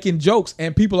making jokes,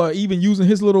 and people are even using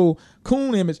his little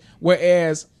coon image.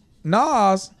 Whereas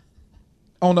Nas,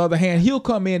 on the other hand, he'll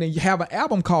come in and have an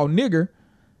album called Nigger,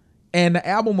 and the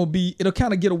album it'll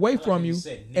kind of get away from you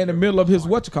in the middle of his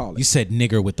You said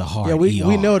nigger with the hard Yeah, we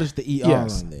ER. noticed the ER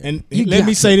Yes. on there. And You let got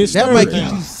me say this that third might thing.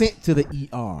 get you sent to the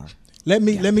ER. Let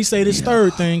me say this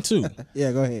third thing too.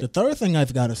 Yeah, go The ahead. third thing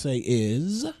I've got to say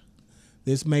is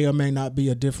this may or may not be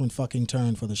a different fucking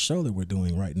turn for the show that we're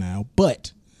doing right now,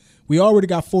 but we already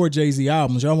got 4 Jay-Z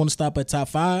albums. Y'all want to stop at top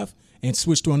 5 and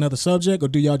switch to another subject, or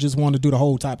do y'all just want to do the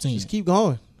whole top 10? Just keep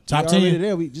going. Top We already 10?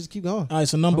 there. We just keep going. All right,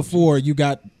 so number 4, you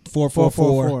got 444.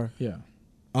 444. Yeah.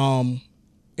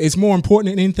 it's more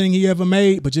important than anything he ever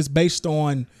made, but just based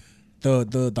on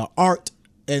the art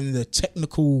and the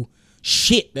technical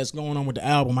shit that's going on with the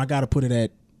album, I gotta put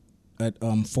it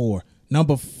at 4.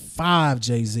 Number 5,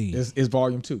 Jay-Z. Is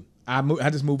Volume 2. I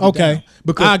just moved Okay. it down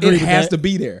because I agree it with has that. to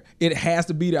be there. It has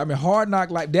to be there. I mean, Hard Knock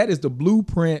Life, that is the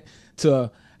blueprint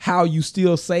to how you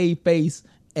still save face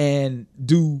and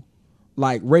do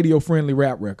like radio friendly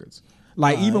rap records.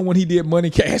 Like even when he did Money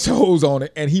Cash Hoes on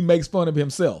it and he makes fun of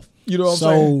himself. You know what I'm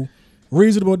saying? So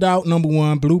Reasonable Doubt, number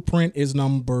 1. Blueprint is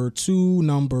number 2.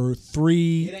 Number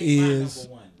 3 is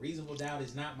Reasonable Doubt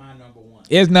is not my number 1.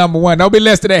 It's number 1. Don't be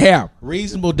less than that half.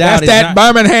 Reasonable Doubt That's is that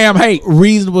not, Birmingham hate.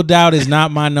 Reasonable Doubt is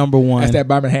not my number 1. That's that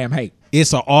Birmingham hate.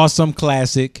 It's an awesome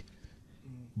classic,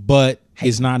 but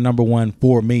it's not number 1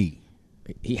 for me.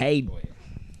 He hate.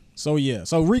 so yeah.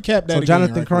 So recap that. So again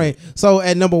Jonathan right Crane. quick. So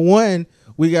at number 1,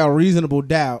 we got Reasonable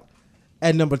Doubt.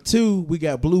 At number 2, we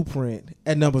got Blueprint.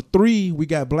 At number 3, we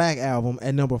got Black Album.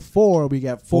 At number 4, we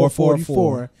got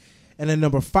 444. And at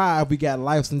number 5, we got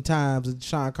Lives and Times and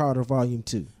Sean Carter Volume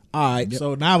 2. All right.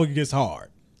 So now it gets hard.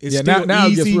 It's Yeah, still now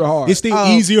it easy. gets real hard. It's still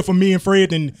easier for me and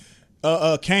Fred than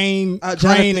Crane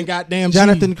and goddamn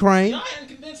Jonathan G. Crane. haven't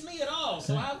convinced me at all,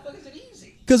 so how the fuck is it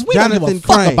easy? Because we don't give a Jonathan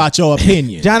fuck Crane. about your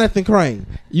opinion. Jonathan Crane.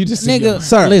 You just Nigga,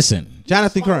 Sir. listen.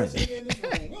 Jonathan Crane.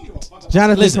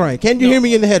 Jonathan Crane. Can you hear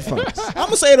me in the headphones? I'm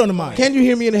gonna say it on the mic. Can you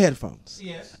hear me in the headphones?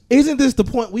 Yes. Isn't this the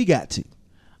point we got to?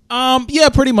 Yeah,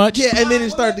 pretty much. Yeah, and then it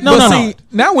started to No, go. no, But no. see,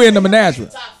 now we're in the menagerie.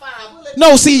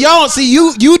 No, see,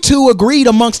 you two agreed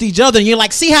amongst each other, and you're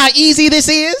like, see how easy this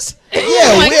is? Yeah,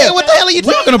 like, yeah. what the hell are you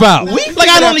talking about? we Like, figured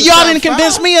I out don't, the y'all top didn't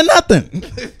convince 5. me of nothing.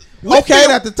 Okay,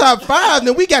 at the top 5,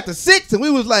 then we got the 6, and we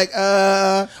was like,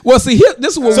 Well, see, here,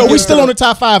 this is what So we we get still to. on the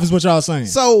top 5 is what y'all saying.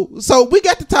 so we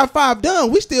got the top 5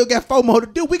 done. We still got 4 more to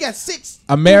do. We got 6.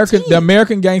 The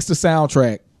American Gangster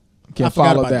soundtrack can I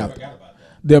forgot follow about that.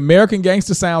 The American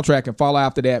Gangster soundtrack can follow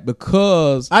after that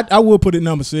because I will put it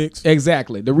number 6.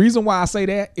 exactly the reason why I say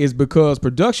that is because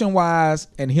production wise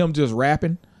and him just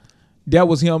rapping, that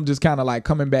was him just kind of like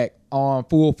coming back on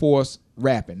full force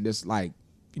rapping. Just like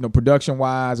production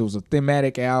wise, it was a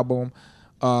thematic album.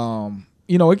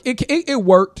 It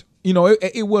worked.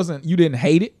 It wasn't. You didn't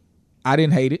hate it. I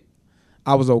didn't hate it.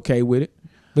 I was okay with it.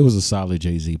 It was a solid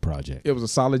Jay-Z project. It was a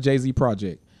solid Jay-Z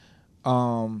project.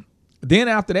 Then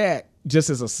after that, just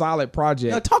as a solid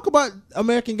project. Now talk about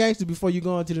American Gangster before you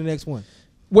go on to the next one.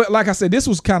 Well, like I said, this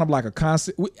was kind of like a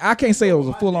concept. I can't say it was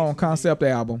a full-on concept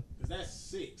album. That's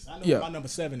 6. I know Yeah. what my number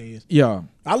 7 is. Yeah,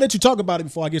 I'll let you talk about it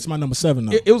before I get to my number 7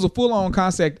 though. it was a full-on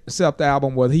concept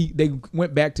album where they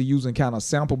went back to using kind of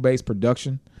sample-based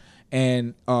production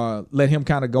and let him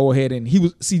kind of go ahead and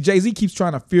Jay-Z keeps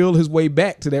trying to feel his way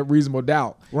back to that Reasonable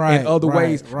Doubt in other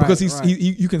ways because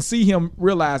you can see him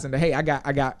realizing that, hey, I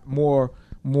got more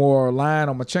line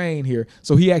on my chain here,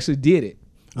 so he actually did it.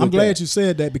 I'm with glad that. you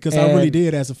said that because I really And-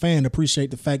 did, as a fan,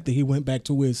 appreciate the fact that he went back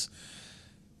to his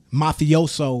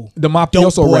mafioso, The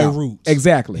mafioso dope boy rap. roots.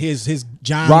 Exactly. His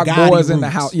John Rock Gotti Boys in the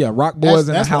roots. house. Yeah, Rock Boys in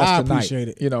the That's what I house tonight. appreciate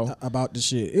it. You know, About the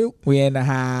shit. we in the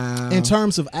house. In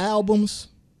terms of albums,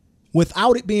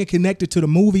 without it being connected to the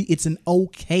movie, it's an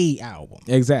okay album.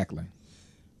 Exactly.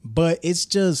 But it's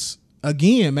just,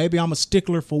 again, maybe I'm a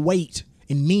stickler for weight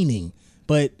and meaning,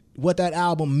 but what that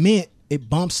album meant, it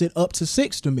bumps it up to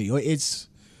 6 to me. Or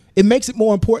it makes it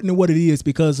more important than what it is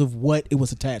because of what it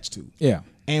was attached to. Yeah.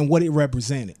 And what it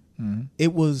represented.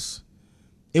 It was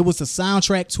a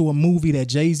soundtrack to a movie that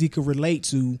Jay-Z could relate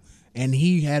to, and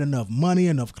he had enough money,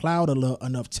 enough clout,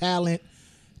 enough talent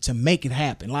to make it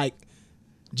happen. Like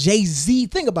Jay-Z,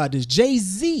 think about this.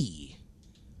 Jay-Z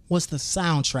was the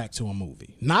soundtrack to a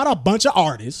movie, not a bunch of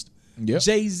artists. Yep.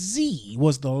 Jay-Z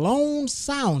was the lone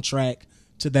soundtrack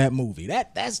to that movie.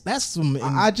 That's some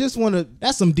I just want to.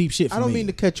 that's some deep shit for I don't me. mean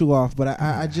to cut you off, but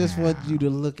I just want you to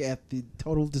look at the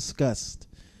total disgust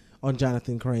on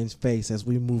Jonathan Crane's face as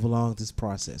we move along this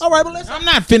process. All right, but let's I'm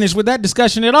not finished with that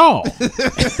discussion at all.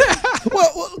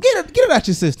 well, get it out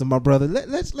your system, my brother.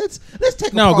 Let's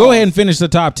take. No, a go pause. ahead and finish the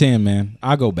top 10, man.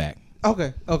 I'll go back.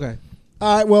 Okay.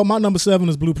 All right, well, my number 7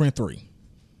 is Blueprint 3.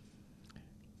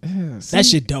 That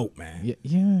shit dope, man.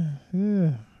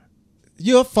 Yeah.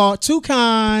 You're far too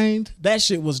kind. That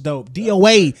shit was dope.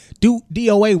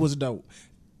 DOA was dope.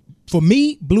 For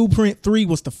me, Blueprint 3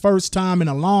 was the first time in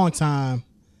a long time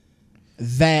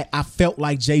that I felt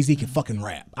like Jay-Z could fucking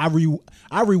rap. I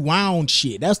rewound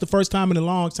shit. That's the first time in a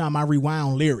long time I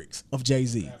rewound lyrics of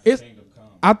Jay-Z.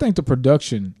 I think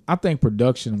production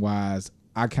wise,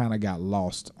 I kind of got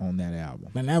lost on that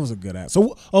album. Man, that was a good album.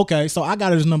 So, okay, so I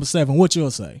got it as number 7. What you'll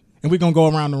say? And we're going to go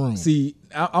around the room. See,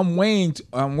 I'm weighing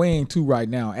two right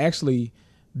now. Actually,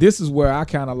 this is where I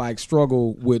kind of like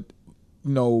struggle with,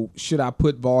 should I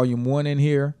put Volume 1 in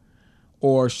here,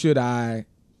 or should I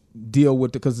deal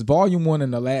with because Volume 1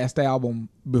 and the last album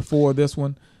before this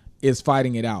one is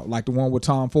fighting it out, like the one with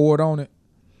Tom Ford on it.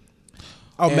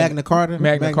 Oh, Magna Carta.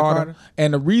 Magna Carta.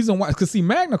 And the reason why, because see,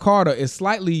 Magna Carta is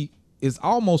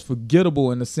almost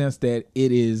forgettable in the sense that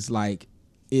it is like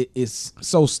it is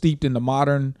so steeped in the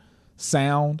modern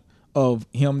sound of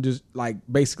him just like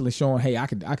basically showing, hey, I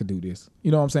could do this.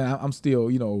 You know what I'm saying? I'm still,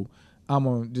 I'm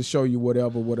gonna just show you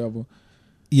whatever.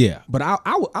 Yeah, but I'm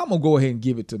gonna go ahead and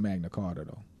give it to Magna Carta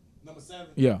though. Number 7.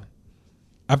 Yeah,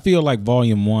 I feel like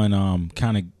Volume 1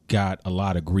 kind of got a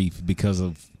lot of grief because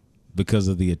of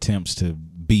the attempts to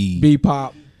be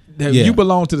pop. Yeah. You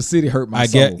belong to the city hurt my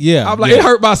soul. I'm like, yeah. it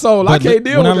hurt my soul. But I can't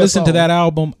deal with it. When I listened to that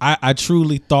album, I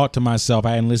truly thought to myself,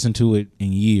 I hadn't listened to it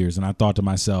in years, and I thought to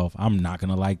myself, I'm not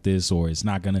gonna like this, or it's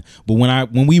not gonna. But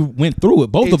when we went through it,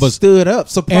 both of us stood up.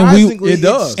 Surprisingly, it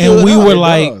does. And we were It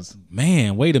like, does.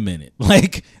 man, wait a minute.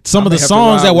 Like some of the have to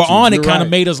songs ride that were with you. on it You're kind of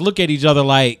right. made us look at each other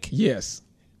like, yes,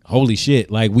 holy shit.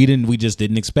 Like we just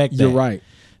didn't expect that. you're right.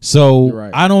 So You're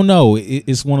right. I don't know.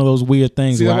 It's one of those weird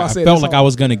things See, where that's I why I said felt it's like all- I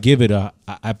was going to give it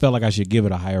I felt like I should give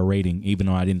it a higher rating, even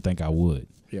though I didn't think I would.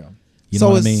 Yeah. You know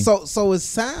what I mean? So it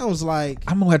sounds like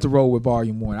I'm gonna have to roll with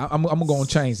Volume 1. I'm gonna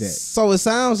change that. So it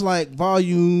sounds like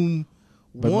Volume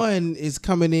 1 is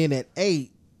coming in at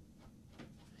 8,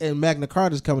 and Magna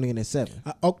Carta is coming in at 7.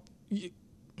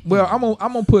 Well, I'm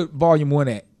gonna put Volume 1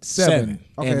 at 7.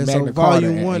 Okay, and so Magna Carta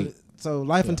Volume at 1. 8. So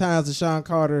Life and Times of Sean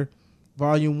Carter,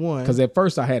 Volume 1. Because at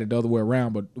first I had it the other way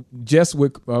around, but just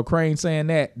with Crane saying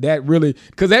that really,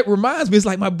 because that reminds me, it's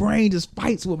like my brain just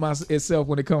fights with itself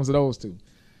when it comes to those two.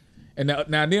 And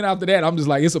now then after that, I'm just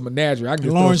like, it's a menagerie. I can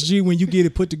just Lawrence G, when you get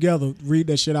it put together, read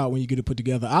that shit out when you get it put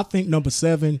together. I think number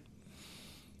 7,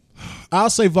 I'll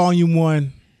say Volume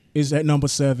 1 is at number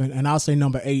 7, and I'll say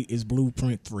number 8 is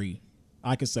Blueprint 3.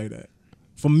 I can say that.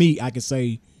 For me, I can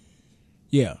say,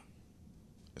 yeah.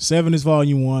 7 is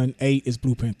Volume 1, 8 is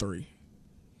Blueprint 3.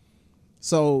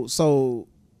 So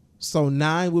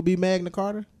 9 would be Magna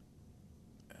Carta?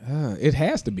 It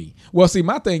has to be. Well, see,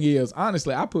 my thing is,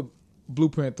 honestly, I put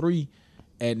Blueprint 3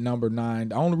 at number 9.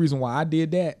 The only reason why I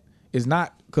did that is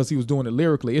not because he was doing it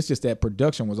lyrically. It's just that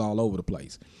production was all over the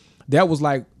place. That was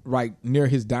like right near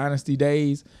his Dynasty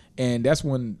days, and that's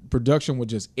when production was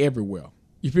just everywhere.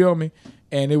 You feel me?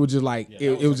 And it was just like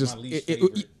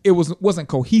it wasn't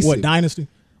cohesive. What, Dynasty?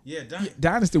 Yeah,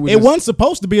 Dynasty was It wasn't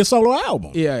supposed to be a solo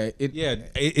album.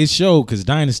 it showed because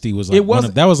Dynasty was like It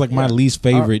wasn't- that was like my least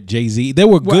favorite Jay-Z. There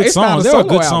were good it's not songs. a There were solo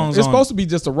good album. songs. It's on supposed to be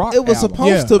just a rock. It was album.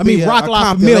 supposed to be Rock a Lock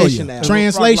compilation Million. album.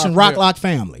 Translation, Rock Rock Lock Lock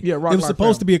Family. Yeah, Rock It was Lock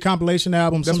supposed to Family. be a compilation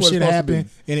album. That's Some what it's shit supposed to happened,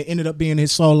 and it ended up being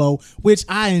his solo, which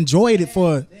I enjoyed it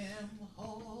for.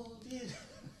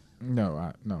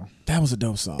 No. That was a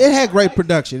dope song. It had great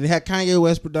production. It had Kanye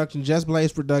West production, Just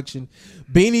Blaze production.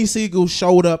 Beanie Siegel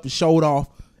showed up and showed off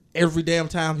every damn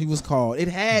time he was called. It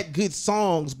had good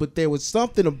songs, but there was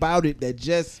something about it that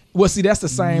just Well, see, that's the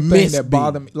same thing missed that me.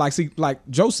 bothered me. Like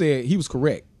Joe said, he was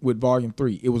correct with Volume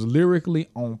 3. It was lyrically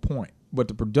on point, but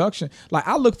the production, like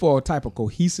I look for a type of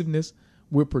cohesiveness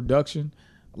with production.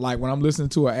 Like when I'm listening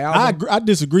to an album, I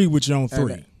disagree with you on and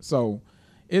 3. so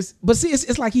it's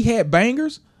like he had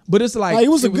bangers, but it's like Like, it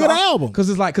was a good album. because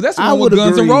it's like because that's the I one with would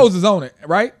Guns N' agree. Roses on it,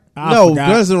 right? I no, forgot.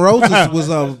 Guns N' Roses was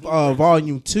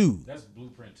Volume 2.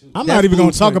 I'm not even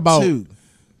going to talk about. 2.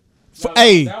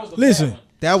 Hey, listen.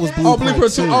 That was Oh, Blueprint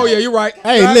Blueprint 2. 2. Oh yeah, you're right.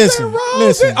 Hey, Guns listen, N' Roses.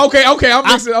 listen. Okay, I'm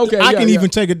mixing. Okay, I yeah, can yeah. even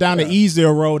take it down the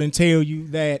easier road and tell you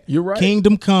that You're right.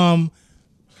 Kingdom Come,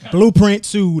 Blueprint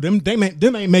 2, them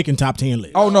ain't making top 10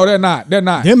 lists. Oh no, they're not. They're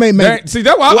not. Them ain't make- See,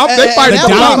 that's why Well, they and fight the that for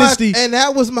was it. Dynasty- and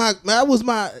that was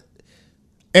my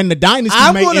And the Dynasty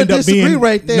I'm may going to end up disagree being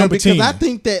right there number because 10. I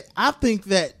think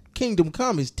that Kingdom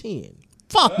Come is 10.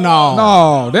 Fuck no.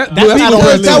 No, that's not Blueprint on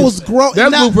Because the two. that was grown.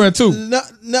 That's Blueprint 2. No,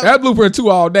 That's Blueprint 2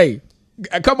 all day.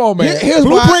 Come on, man. Here's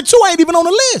why. Blueprint 2 ain't even on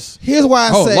the list. Here's why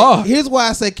I Oh, say. Lord. Here's why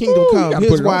I say Kingdom Ooh, Come. gotta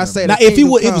Here's put it why on I there. say Now, that if he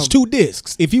Kingdom would, it Come- was 2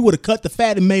 discs. If he would have cut the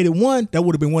fat and made it 1, that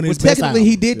would have been one of Well, his best technically,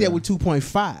 he albums. did that with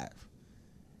 2.5.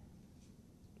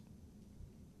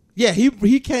 Yeah,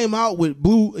 he came out with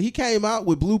Blueprint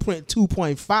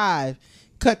 2.5,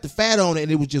 cut the fat on it,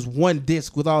 and it was just one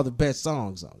disc with all the best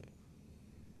songs on it.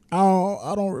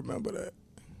 I don't remember that.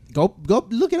 Go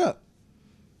look it up.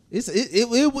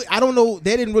 I don't know.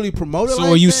 They didn't really promote it. So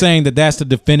like are you that. saying that that's the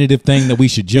definitive thing that we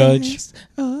should judge?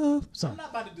 I'm not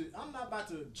about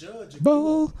to judge.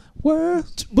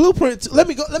 Blueprint? Let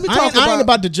me talk I ain't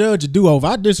about to judge a do-over.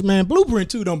 I just, man, Blueprint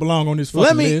 2 don't belong on this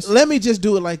fucking list. Let me just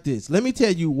do it like this. Let me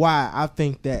tell you why I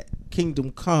think that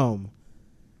Kingdom Come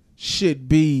should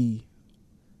be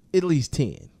at least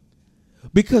 10.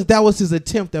 Because that was his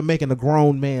attempt at making a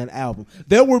grown man album.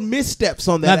 There were missteps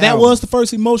on that Now that album. was the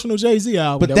first emotional Jay-Z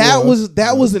album. But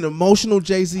that was an emotional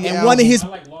Jay-Z and album. one of his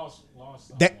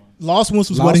That Lost Ones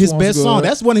was Lost one of his Ones best good. songs.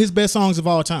 That's one of his best songs of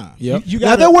all time. Yep. You Now,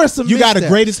 got there were some You got a missteps.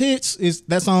 greatest hits. Is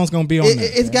that song's gonna be on there?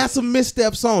 It's got some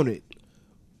missteps on it.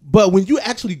 But when you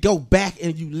actually go back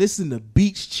and you listen to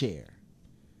Beach Chair,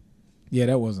 Yeah,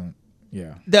 that wasn't.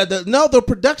 Yeah. the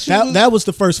production That was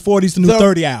the first 40s to New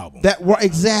 30 album.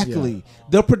 Exactly.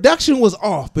 The production was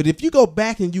off, but if you go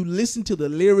back and you listen to the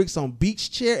lyrics on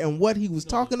Beach Chair and what he was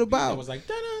talking about,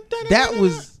 that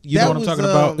was You know what I'm talking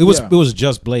about? It was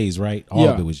Just Blaze, right? All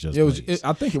of it was Just Blaze.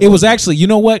 I think It was actually, you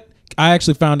know what? I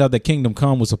actually found out that Kingdom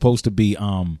Come was supposed to be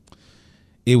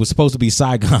it was supposed to be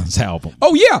Saigon's album.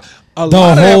 Oh yeah, a The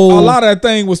lot whole- of that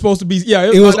thing was supposed to be. Yeah,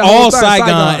 It was the whole all thing,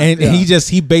 Saigon, and Yeah.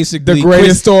 he basically The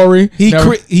greatest story. He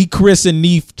Never- he Chris and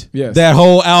Neefed Yes. that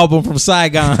whole album from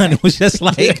Saigon. It was just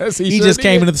like Yes, he he sure just did.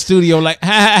 came into the studio like, ha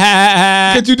ha ha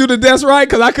ha. Could you do the that's right?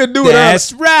 Because I couldn't do it.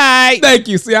 That's early. right. Thank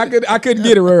you. See, I couldn't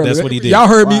get it early. That's what he did. Y'all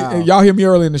heard me. Y'all hear me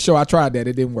early in the show. I tried that.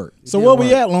 It didn't work. So what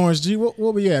we at, Lawrence G? What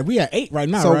we at? We at 8 right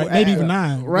now, right? Maybe even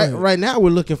 9. right now we're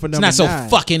looking for It's number not so 9.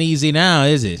 fucking easy now,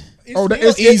 is it? Oh,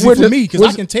 it's easy we're for just- me because we're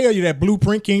I can tell you that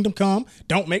Blueprint, Kingdom Come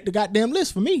don't make the goddamn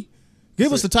list for me.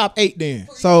 Give us the top 8 then.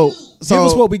 So Give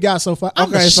us what we got so far. I'm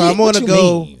the Okay, so shit. I'm What gonna you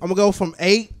go. mean? I'm gonna go from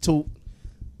 8 to.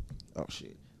 Oh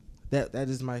shit, that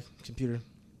is my computer.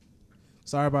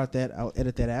 Sorry about that. I'll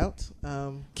edit that out.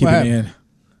 Keep What it in.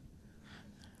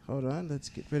 Hold on, let's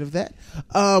get rid of that.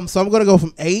 So I'm gonna go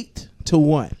from 8 to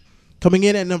 1. Coming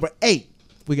in at number 8,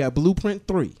 we got Blueprint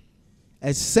 3.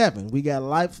 At 7, we got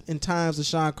Life and Times of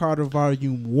Sean Carter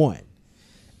Volume 1.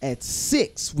 At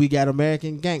 6, we got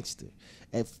American Gangster.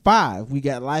 At 5, we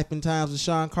got Life and Times of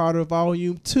Sean Carter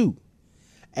Volume 2.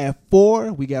 At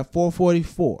 4, we got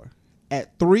 444.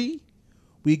 At 3,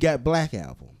 we got Black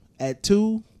Album. At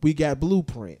 2, we got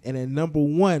Blueprint. And at number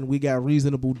 1, we got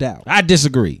Reasonable Doubt. I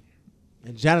disagree.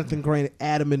 And Jonathan Crane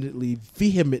adamantly,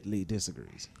 vehemently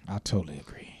disagrees. I totally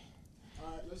agree.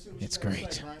 It's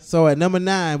great. So at number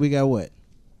 9, we got what?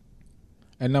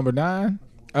 At number 9,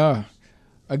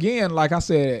 again, like I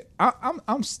said,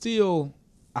 I'm still.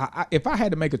 If I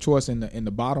had to make a choice in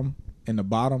the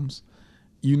bottoms,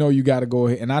 you know, you got to go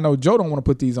ahead. And I know Joe don't want to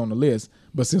put these on the list,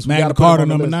 but since we got Magna to put Carta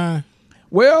them on the number list- 9.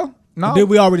 Well, no, Did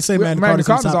we already say Magna Carta's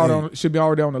in the top Carta's 8? should be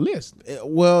already on the list.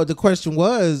 Well, the question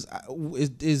was,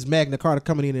 is Magna Carta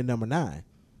coming in at number 9?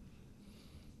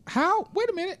 How? Wait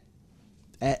a minute.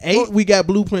 At 8, we got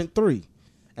Blueprint 3.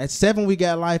 At 7, we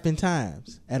got Life and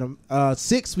Times. At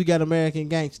 6, we got American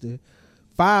Gangster.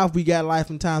 5, we got Life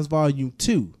and Times Volume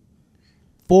 2.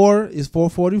 4 is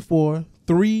 444.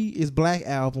 3 is Black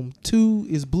Album. 2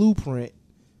 is Blueprint.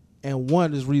 And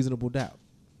 1 is Reasonable Doubt.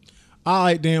 All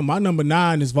right, then. My number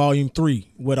 9 is Volume 3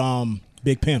 with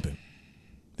Big Pimpin'.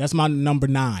 That's my number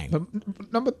 9.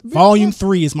 Volume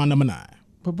 3 is my number 9.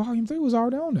 But Volume 3 was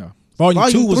already on there.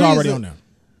 Volume 2 was 3 is already on there.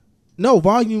 No,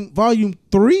 Volume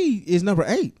 3 is number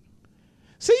 8.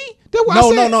 See? That's what I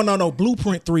said. No.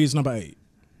 Blueprint 3 is number 8.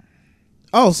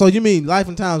 Oh, so you mean Life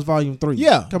and Times Volume 3?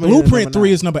 Yeah. Coming in at Blueprint number 3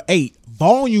 9. is number 8.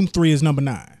 Volume 3 is number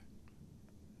 9.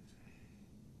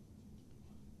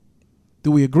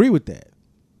 Do we agree with that?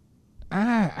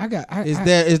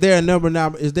 Is there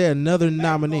another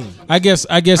nominee? I guess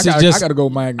I it's just. I gotta go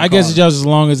Magna I guess it's Carta. just as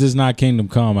long as it's not Kingdom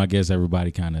Come. I guess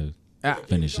everybody kind of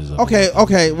finishes up.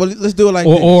 Okay. Well, let's do it like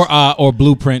Or this. or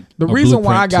Blueprint. The or reason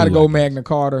why I Blueprint got to 2, go I guess. Magna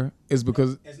Carta is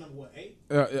because It's number what,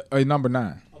 8? number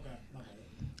 9.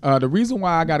 The reason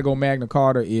why I got to go Magna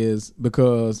Carta is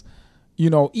because, you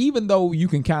know, even though you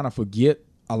can kind of forget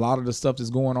a lot of the stuff that's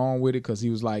going on with it, because he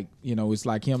was like, you know, it's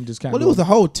like him just kind Well, of. it was a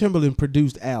whole Timberland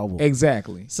produced album.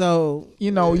 Exactly. So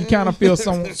You know, you kind of feel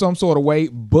some sort of way,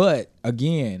 but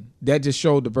again, that just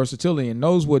showed the versatility and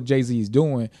knows what Jay-Z is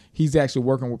doing. He's actually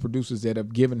working with producers that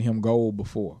have given him gold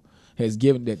before, has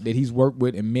given that he's worked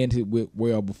with and meant it with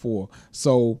well before.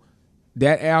 So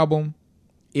that album,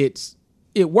 it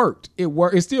worked.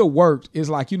 It still worked. It's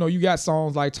like, you know, you got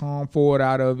songs like Tom Ford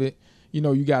out of it. You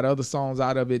know, you got other songs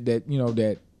out of it that, you know,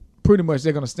 that pretty much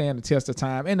they're going to stand the test of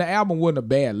time. And the album wasn't a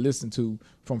bad listen to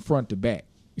from front to back.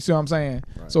 You see what I'm saying?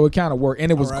 Right. So it kind of worked.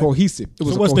 And it was cohesive. It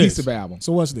was a cohesive album.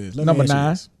 So what's this? Let me Number ask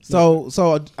you 9. this.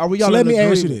 So are we all? So let in me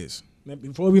ask you agreement? this.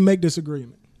 Before we make this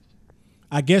agreement,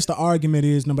 I guess the argument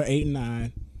is number 8 and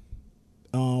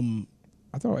 9.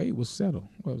 I thought 8 was settled.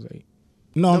 What was 8?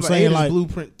 No, I'm Number 8 saying is like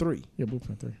Blueprint 3. Yeah,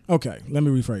 Blueprint 3. Okay, let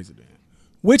me rephrase it then.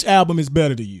 Which album is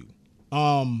better to you?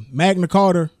 Magna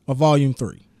Carta or Volume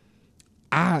 3?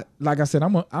 Like I said,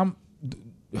 I'm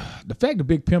the fact that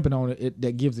Big Pimpin' on it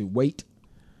that gives it weight.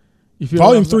 You feel what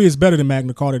Volume I'm 3 is better than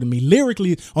Magna Carta to me.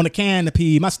 Lyrically, on the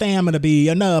canopy, my stamina be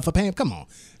enough for Pam. Come on.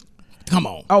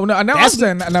 Oh no! Now I'm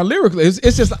saying now lyrically, it's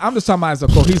just I'm just talking about as a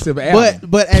cohesive album,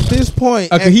 But at this point,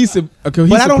 a cohesive but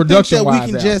I don't think production that we wise.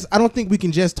 can just. I don't think we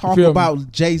can just talk feel me?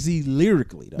 about Jay-Z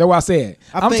lyrically. Though. That's what I said.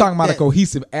 I'm think talking about a that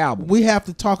cohesive album We have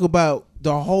to talk about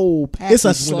the whole package.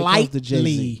 It's a when it comes to Jay-Z.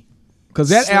 slightly. because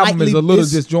that album is a Slightly little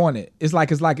dis- disjointed. It's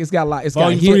got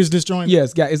Volume hits. 3 is disjointed? Yeah,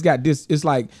 it's got this. It's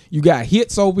like you got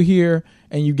hits over here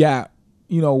and you got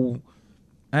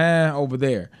over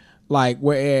there. Like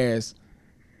whereas,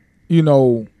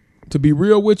 to be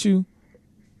real with you,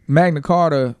 Magna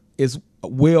Carta is a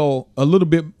little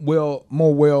bit more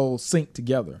well synced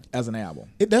together as an album.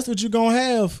 That's what you're going to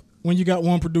have when you got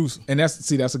one producer. And that's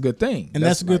a good thing. And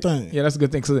that's a good thing. Yeah, that's a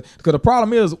good thing. Because the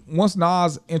problem is, once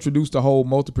Nas introduced the whole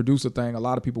multi-producer thing, a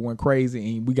lot of people went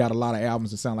crazy, and we got a lot of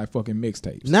albums that sound like fucking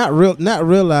mixtapes. Not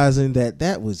realizing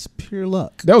that was pure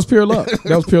luck. That was pure luck.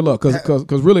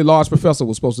 Because really, Large Professor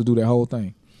was supposed to do that whole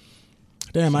thing.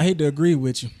 Damn, I hate to agree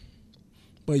with you.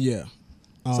 But yeah.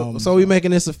 So we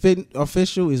making this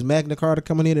official? Is Magna Carta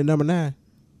coming in at number 9?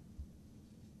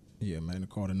 Yeah, Magna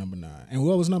Carta number 9. And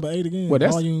what was number 8 again? Well,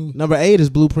 that's- Volume. Number 8 is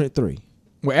Blueprint 3.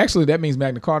 Well, actually, that means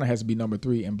Magna Carta has to be number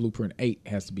 3, and Blueprint 8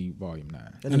 has to be Volume 9.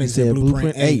 That nigga said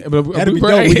Blueprint 8. That'd be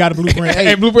dope. We got a Blueprint 8.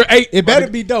 And Blueprint 8. It better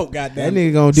be dope, That goddamn.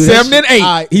 nigga gonna do that 7 and 8.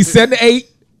 All right. He's 7 to 8.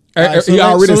 All right, so He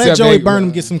already let 7 Joey to 8.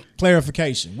 Burnham get some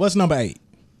clarification. What's number 8?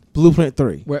 Blueprint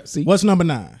 3. Well, see. What's number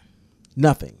 9?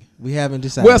 Nothing. We haven't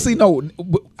decided. Well, see, no.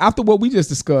 After what we just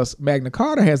discussed, Magna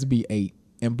Carta has to be 8,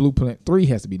 and Blueprint 3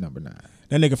 has to be number 9.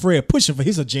 That nigga Fred pushing for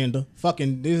his agenda.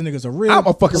 Fucking these niggas are real. I'm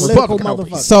a fucking political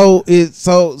Republican. motherfucker. So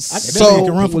nigga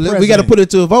can run for we got to president. put it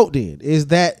to a vote. Then is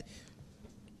that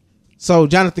so?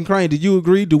 Jonathan Crane, do you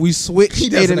agree? Do we switch He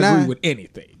 8 doesn't and agree 9? with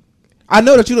anything. I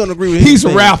know that you don't agree with. He's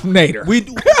anything. Ralph Nader. We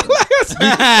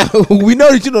we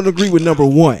know that you don't agree with number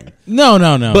 1, No.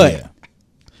 but Yeah.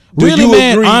 do Really, you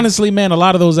man. agree? Honestly, man, a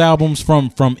lot of those albums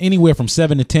from anywhere from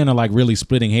 7 to 10 are like really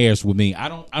splitting hairs with me. I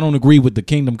don't agree with the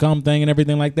Kingdom Come thing and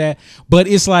everything like that. But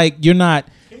it's like you're not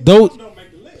those.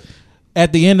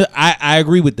 At the end, I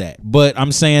agree with that, but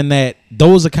I'm saying that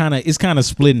those are it's kind of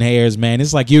splitting hairs, man.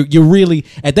 It's like you're really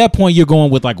at that point you're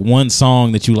going with like one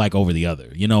song that you like over the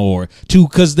other, or two,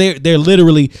 because they're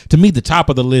literally, to me, the top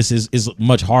of the list is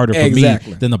much harder for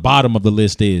Exactly. me than the bottom of the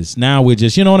list is. Now we're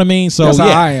just, you know what I mean? So That's how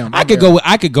yeah, I am. I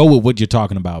could go with what you're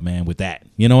talking about, man. With that,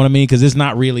 you know what I mean? Because it's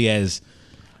not really as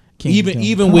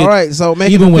even with all right. So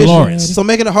make even it with official. Lawrence. So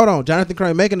making it. Hold on, Jonathan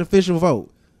Crane, make an official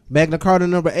vote. Magna Carta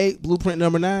number 8, Blueprint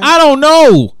number 9. I don't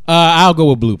know. I'll go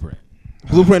with Blueprint.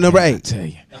 Blueprint number 8. tell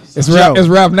you. It's Ralph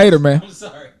Nader, man. I'm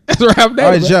sorry. It's Ralph Nader.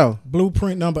 All right, man. Joe.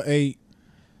 Blueprint number 8.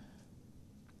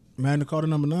 Magna Carta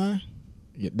number 9.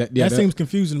 Yeah, That seems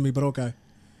confusing to me, but okay.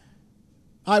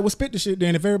 All right, well, spit the shit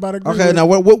then. If everybody agrees. Okay, now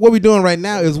what we're doing right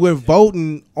now is we're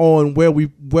voting on where we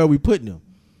putting them.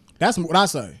 That's what I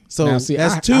say. So Now, see,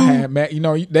 that's I 2. had, Matt,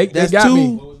 they That's got 2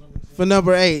 me. for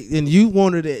number 8, and you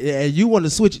wanted to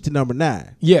switch it to number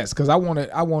 9. Yes, because I wanted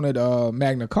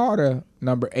Magna Carta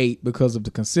number 8 because of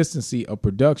the consistency of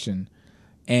production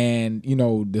and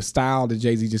the style that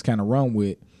Jay-Z just kind of run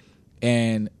with,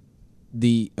 and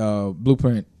the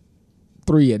Blueprint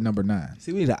 3 at number 9.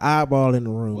 See, we need an eyeball in the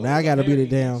room. Now I got to beat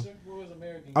it down.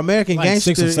 American Like 6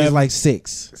 Gangster or is 7. like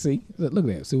 6. See, look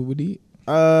at that. See what we did.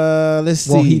 Let's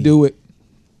see. Won't he do it?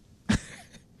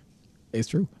 It's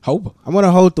true. Hope. I'm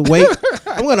gonna hold the weight.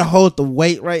 I'm gonna hold the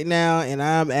weight right now, and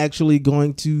I'm actually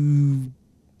going to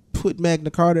put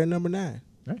Magna Carta at number 9.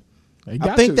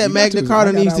 I think that Magna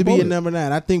Carta needs to be at number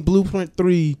 9. I think Blueprint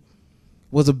 3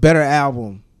 was a better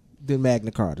album than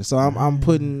Magna Carta, so I'm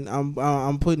putting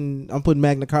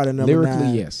Magna Carta at number Lyrically,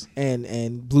 9. yes.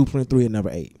 and Blueprint 3 at number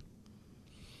 8.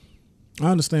 I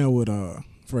understand what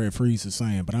Fred Freeze is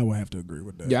saying, but I would have to agree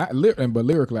with that. Yeah, but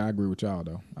lyrically, I agree with y'all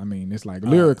though. I mean, it's like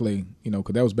lyrically,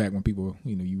 because that was back when people,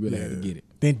 you really had to get it.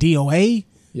 Then DOA,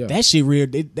 Yeah. that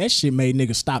shit that shit made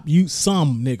niggas stop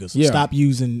some niggas Yeah. stop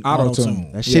using Auto-tune.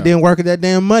 auto-tune. That shit didn't work at that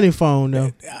damn money phone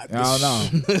though. I don't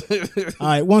know. All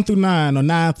right, 1 through 9 or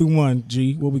 9 through 1.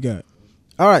 G, what we got?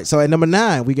 All right, so at number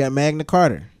 9 we got Magna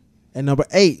Carta. At number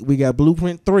 8 we got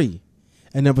Blueprint 3.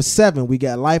 At number 7 we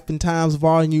got Life and Times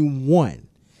Volume 1.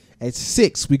 At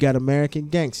 6 we got American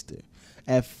Gangster.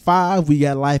 At 5 we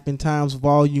got Life and Times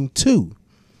Volume 2.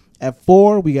 At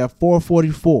 4 we got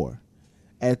 444.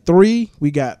 At 3 we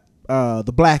got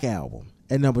the Black Album.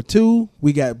 At number 2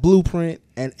 we got Blueprint,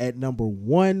 and at number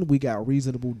 1 we got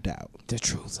Reasonable Doubt. The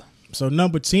truth. So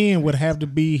number 10 would have to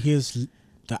be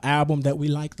the album that we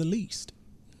like the least.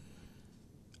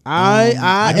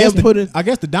 I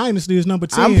guess the Dynasty is number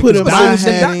 10. I'm putting my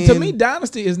So, hat in. to me,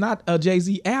 Dynasty is not a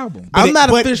Jay-Z album. I'm not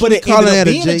but officially it calling ended that up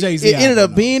a being a Jay-Z. Jay-Z It ended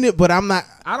album, up being it, but I'm not.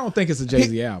 I don't think it's a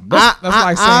Jay-Z album. That's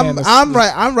like saying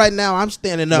I'm right now. I'm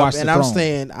standing up Watch the and I'm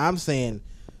Throne. saying,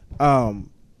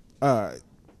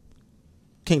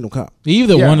 Kingdom Come.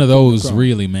 Either Yeah, one of those, Kingdom Come.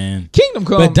 really, man. Kingdom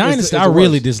Come. But Dynasty, is I the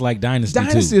really worst. dislike Dynasty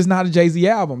Dynasty too. is not a Jay-Z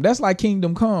album. That's like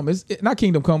Kingdom Come. It's not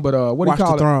Kingdom Come, but what do Watch you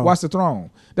call the it? Throne. Watch the Throne.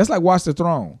 That's like Watch the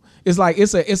Throne. It's like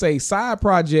it's a side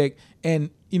project, and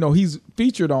he's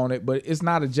featured on it, but it's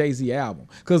not a Jay-Z album.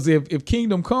 Because if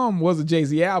Kingdom Come was a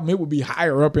Jay-Z album, it would be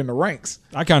higher up in the ranks.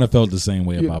 I kind of felt the same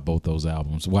way about both those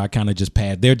albums. Where I kind of just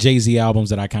pass. They're Jay-Z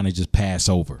albums that I kind of just pass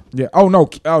over. Yeah. Oh no.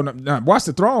 Watch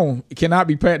the Throne. It cannot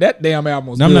be passed. That damn album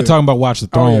was No, I'm good. not talking about Watch the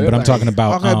Throne, yeah, but I'm like- talking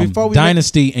about Okay, before we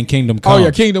Dynasty and Kingdom Come. Oh yeah,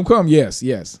 Kingdom Come. Yes.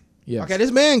 Okay, this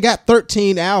man got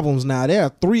 13 albums now. There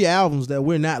are 3 albums that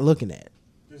we're not looking at.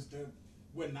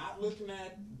 We're not looking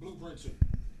at Blueprint 2.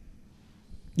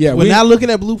 Yeah. We're not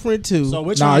looking at Blueprint 2. So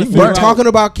we're Nah, trying to you figure we're out. talking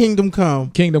about Kingdom Come,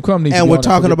 Kingdom Come needs to and be we're on there.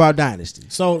 talking Forget- about Dynasty.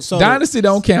 So Dynasty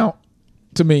don't count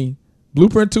to me.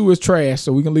 Blueprint 2 is trash,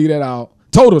 so we can leave that out.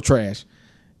 Total trash.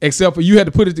 Except for you had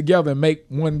to put it together and make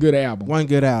one good album. One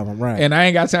good album, right? And I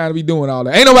ain't got time to be doing all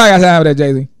that. Ain't nobody got time for that,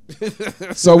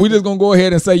 Jay-Z. So we just gonna go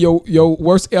ahead and say your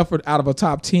worst effort out of a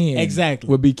top 10 Exactly.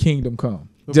 would be Kingdom Come.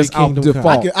 Would Just be off Kingdom Come.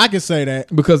 default. I could say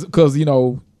that Because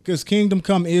because Kingdom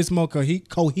Come is more cohesive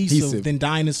Cohesive. than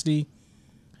Dynasty.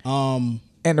 and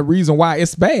the reason why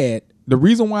it's bad,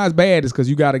 is because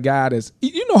you got a guy that's,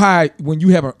 you know how when you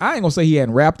haven't, I ain't gonna say he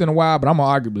hadn't rapped in a while, but I'm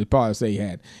gonna arguably probably say he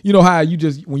had. You know how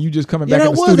when you just coming back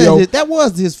in the studio. that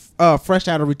was his fresh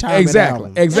out of retirement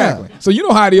album. Exactly. So you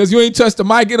know how it is. You ain't touched the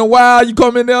mic in a while. You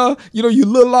come in there, you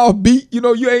little off beat. You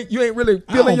ain't really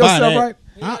I feeling don't buy yourself that. right.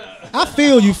 I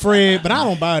feel you, Fred, but I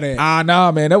don't buy that.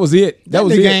 Nah, man, that was it. That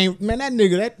was nigga it. ain't, man, that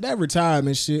nigga, that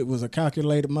retirement shit was a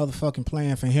calculated motherfucking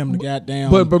plan for him to goddamn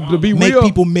But to be make real,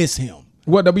 people miss him.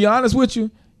 well, to be honest with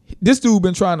you, this dude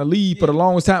been trying to leave for the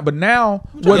longest time. But now,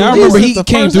 Yeah, I This remember is he the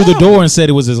came first through the album. door and said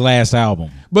it was his last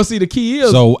album. but see, the key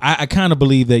is So I kind of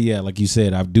believe that, yeah, like you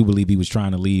said, I do believe he was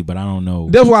trying to leave, but I don't know.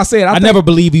 that's why I said I think- never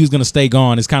believed he was going to stay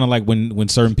gone. It's kind of like when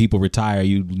certain people retire,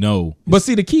 you know. But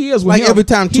see, the key is when Like every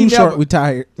time Too Short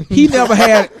retired. he never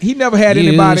had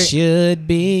anybody should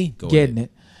be getting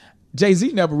it.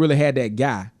 Jay-Z never really had that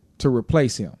guy to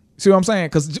replace him. See what I'm saying?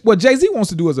 Because what Jay-Z wants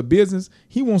to do as a business,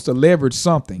 he wants to leverage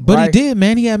something. But right? he did,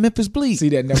 man. He had Memphis Bleak. See,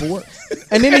 that never worked.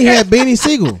 And then he had Beanie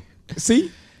Siegel. See,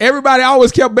 everybody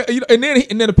always kept, and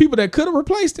then the people that could have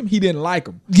replaced him, he didn't like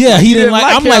him. Yeah, he didn't like.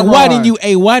 I'm like, why Cameron.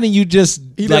 didn't you just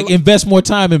He like didn't- invest more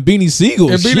time in Beanie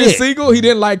Siegel? And Beanie Shit. Siegel, he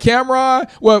didn't like Cameron.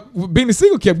 Well, Beanie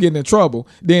Siegel kept getting in trouble.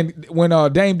 Then when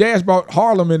Dame Dash brought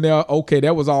Harlem in there, okay,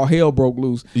 that was all hell broke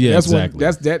loose. Yeah, that's exactly.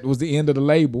 That was the end of the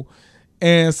label.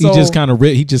 And so He just kind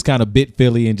of bit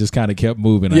Philly and just kind of kept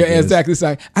moving. I yeah, guess. exactly. It's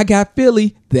like, I got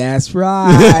Philly. That's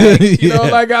right. You know,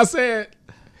 Yeah. like I said,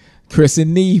 Chris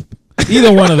and Neef.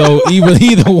 Either one of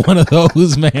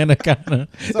those, man. I kind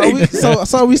of.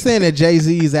 So we saying that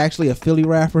Jay-Z is actually a Philly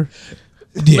rapper?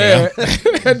 Yeah. Man,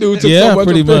 that dude took Yeah, so much.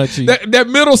 pretty of much. That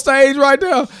middle stage right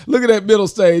there. Look at that middle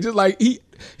stage. It's like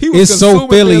he was It's so consuming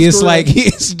Philly. his It's career. like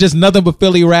it's just nothing but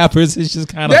Philly rappers. It's just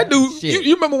kind of That dude,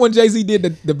 you remember when Jay-Z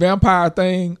did the vampire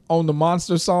thing on the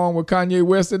Monster song with Kanye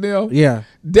West and them? Yeah.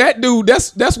 That dude,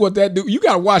 that's what that dude. You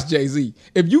gotta watch Jay-Z.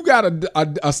 If you got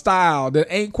a style that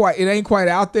ain't quite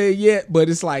out there yet, but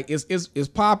it's like it's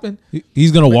popping.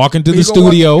 He's gonna walk into the He's gonna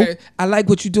studio. walk- I like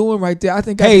what you're doing right there. I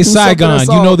think I Hey can do something Saigon, that's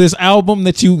you know all- this album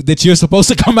that you're supposed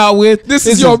to come out with? This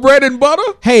is your bread and butter.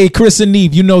 Hey Chris and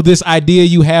Neve, you know this idea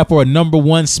you have for a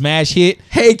 #1 smash hit?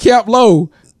 Hey Cap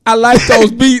Low, I like those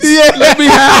beats. Let me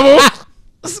have them.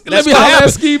 Let me have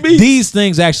that ski beat. These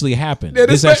things actually happened. Yeah,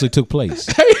 This this actually took place.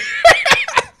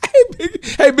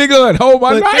 Hey Big Un, hold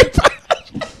my knife.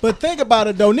 But think about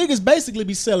it though, niggas basically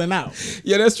be selling out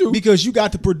Yeah, that's true. because you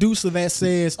got the producer that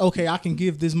says, okay, I can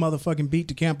give this motherfucking beat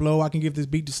to Camp Low, I can give this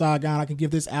beat to Saigon, I can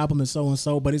give this album and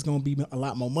so, but it's gonna be a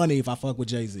lot more money if I fuck with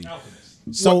Jay-Z.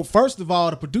 So first of all,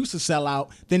 the producers sell out,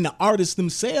 then the artists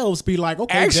themselves be like,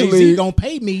 okay, Actually- Jay-Z gonna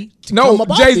pay me to No, come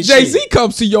about this Jay-Z shit.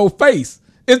 comes to your face.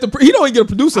 He don't even get a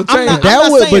producer. I'm not- That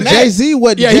I'm was, saying but that. Jay-Z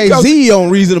wasn't Yeah, he Jay-Z on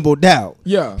Reasonable Doubt.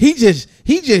 Yeah. He just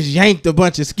yanked a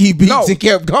bunch of ski beats No. and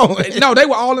kept going. No, they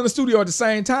were all in the studio at the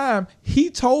same time. He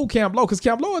told Camp Low, because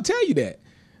Camp Low will tell you that.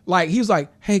 Like, he was like,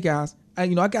 hey guys, I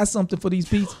got something for these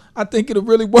beats. I think it'll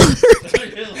really work.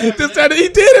 Just that he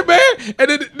did it, man.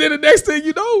 And then the next thing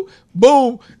you know,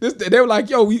 boom. They were like,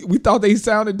 yo, we thought they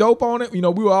sounded dope on it. We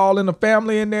were all in the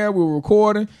family in there. We were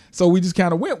recording. So we just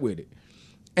kind of went with it.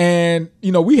 And,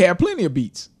 we had plenty of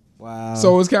beats. Wow.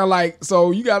 So it's kind of like,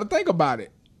 so you got to think about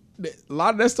it. A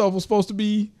lot of that stuff was supposed to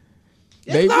be.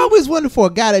 I always wondered for a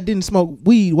guy that didn't smoke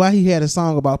weed why he had a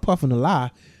song about puffing a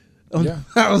lie. Yeah.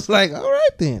 I was like, all right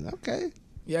then, okay.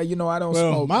 Yeah, you know I don't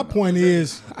Well, smoke. my point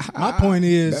is,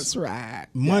 That's right.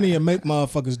 money and make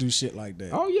motherfuckers do shit like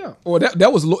that. Oh yeah. Or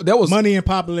that was Money and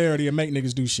popularity and make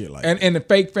niggas do shit like that. and the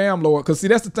fake fam lord, because see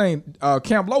that's the thing.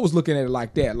 Camp Low was looking at it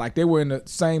like that, like they were in the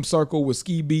same circle with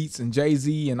Ski Beats and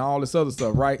Jay-Z and all this other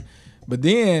stuff, right? But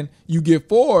then you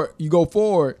go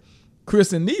forward,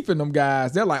 Chris and Neef and them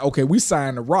guys, they're like, okay, we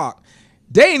signed The Rock.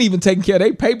 They ain't even taking care of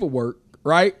their paperwork,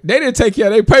 right? They didn't take care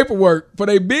of their paperwork for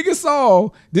their biggest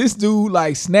song. This dude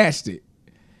like snatched it,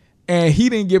 and he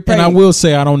didn't get paid. And I will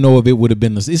say, I don't know if it would have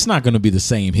been. It's not going to be the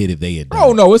same hit if they had done.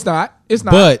 Oh no, it's not. It's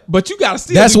not. But you got to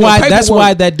still. That's do your why. That's paperwork.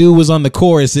 why that dude was on the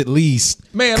chorus at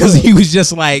least, Man, because look. he was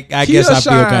just like, I guess I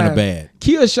feel kind of bad.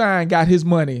 Kia Shine got his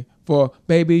money for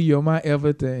 "Baby You're My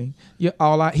Everything." You're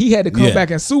all I. He had to come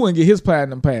back and sue and get his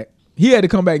platinum pack. He had to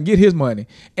come back and get his money.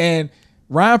 And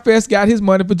Ryan Fest got his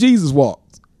money for Jesus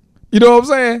Walks. You know what I'm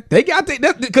saying? They got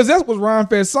that because that was Ryan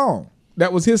Fest's song.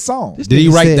 That was his song. Did he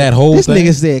write that whole this thing?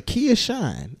 This nigga said Kia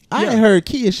Shine. I ain't heard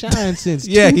Kia Shine since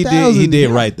Yeah, he did. He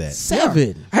did write that.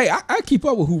 2007. Hey, I keep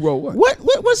up with who wrote what.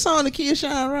 What song did Kia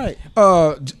Shine write?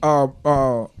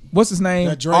 What's his name?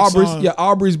 That Drake Aubrey's song.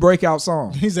 Aubrey's breakout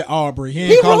song. He said Aubrey. He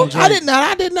He ain't calling wrote. Drake.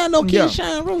 I did not know Kia Yeah.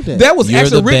 Shine wrote that. That was You're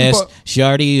actually the written best, for.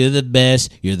 Shorty. You're the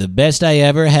best. You're the best I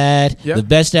ever had. Yeah. The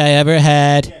best I ever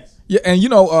had. Yeah, and you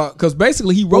know, because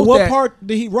basically he But wrote what that. part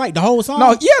did he write? The whole song?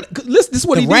 No, yeah. Listen, this is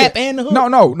what The he rap did. and the hook?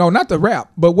 No, not the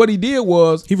rap. But what he did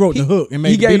was He wrote the hook and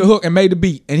made he the gave beat? the hook and made the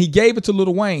beat, and he gave it to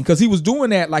Lil Wayne because he was doing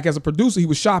that like as a producer. He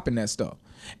was shopping that stuff,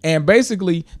 and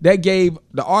basically that gave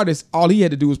the artist all he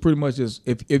had to do was pretty much just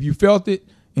if you felt it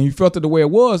and you felt it the way it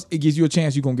was, it gives you a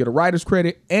chance you're gonna get a writer's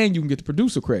credit and you can get the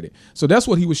producer credit. So that's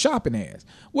what he was shopping as.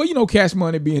 Well, you know, Cash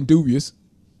Money being dubious.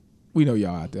 We know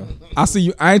y'all out there. I see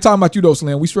you. I ain't talking about you though,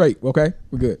 Slim. We straight, okay?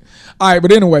 We're good. All right,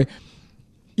 but anyway,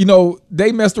 you know,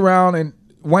 they messed around and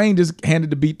Wayne just handed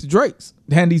the beat to Drake's.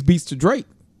 Hand these beats to Drake,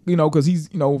 you know, because he's,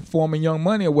 you know, forming Young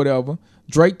Money or whatever.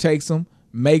 Drake takes them,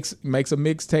 makes a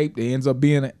mixtape that ends up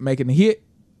making a hit.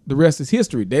 The rest is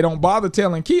history. They don't bother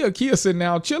telling Kia. Kia sitting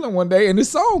down chilling one day and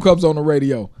this song comes on the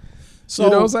radio. So, you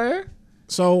know what I'm saying?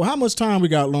 So how much time we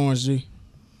got, Lawrence G?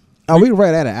 Oh, we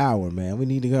right at an hour, man. We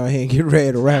need to go ahead and get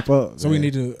ready to wrap up. So we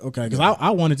need to, okay, because I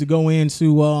wanted to go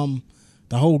into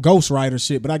the whole ghostwriter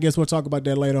shit, but I guess we'll talk about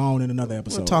that later on in another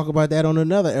episode. We'll talk about that on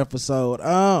another episode.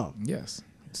 Yes.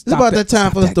 It's about that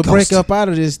time for us to break up out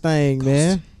of this thing,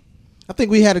 man. I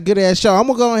think we had a good ass show. I'm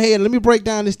gonna go ahead and let me break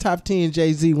down this top 10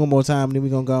 Jay-Z one more time, and then we're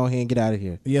gonna go ahead and get out of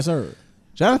here. Yes, sir.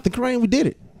 Jonathan Crane, we did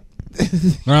it.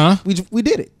 Huh? We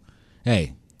did it.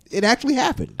 Hey, It actually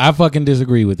happened. I fucking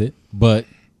disagree with it, but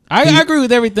I agree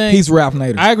with everything. He's Ralph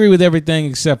Nader. I agree with everything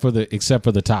except for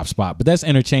the top spot, but that's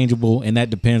interchangeable and that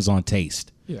depends on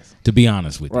taste. Yes. To be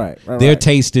honest with you, Right. Their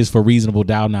taste is for Reasonable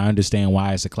Doubt, and I understand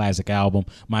why it's a classic album.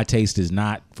 My taste is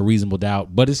not for Reasonable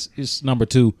Doubt, but it's number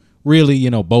two. Really, you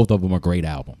know, both of them are great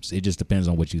albums. It just depends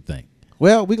on what you think.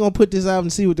 Well, we're gonna put this out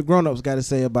and see what the grown-ups got to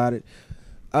say about it.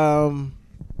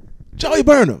 Joey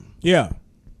Burnham, Yeah.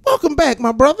 welcome back,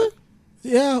 my brother.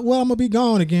 Yeah, well, I'm going to be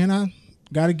gone again. I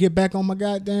got to get back on my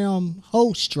goddamn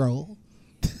host stroll.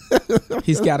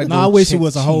 He's got to go. No, I wish it check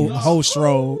was a cheese. host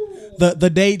stroll. The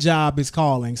day job is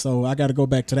calling, so I got to go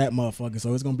back to that motherfucker.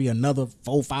 So it's going to be another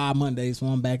 4-5 Mondays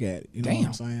before I'm back at it. You know what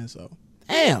I'm saying? So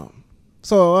Damn.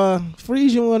 So,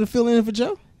 Freeze, you want to fill in for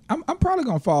Joe? I'm probably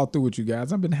gonna fall through with you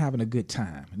guys. I've been having a good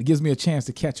time. It gives me a chance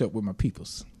to catch up with my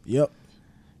peoples. Yep.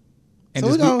 And,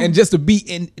 So just to be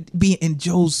in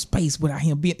Joe's space without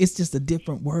him being, it's just a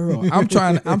different world. I'm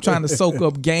trying to soak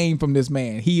up game from this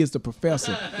man. He is the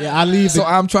professor. Yeah, I leave. So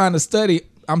I'm trying to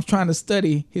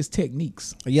study his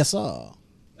techniques. Yes, sir.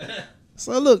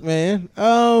 So look, man,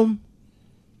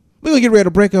 we're gonna get ready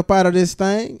to break up out of this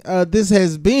thing. This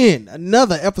has been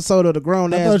another episode of the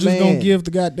Grown I Ass thought you was Man gonna give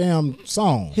the goddamn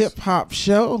song. Hip Hop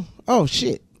Show. Oh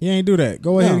shit. You ain't do that.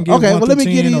 Go ahead No. and give Okay, 1 well let me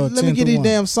through get 10 these, or let me 10 get through these 1.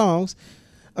 damn songs.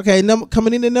 Okay,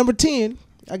 coming in at number 10,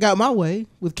 I got My Way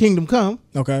with Kingdom Come.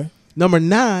 Okay. Number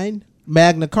 9,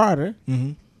 Magna Carta.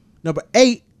 Mm-hmm. Number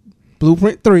 8,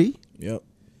 Blueprint 3. Yep.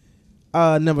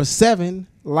 Number 7,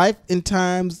 Life and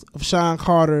Times of Sean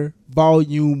Carter,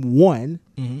 Volume 1.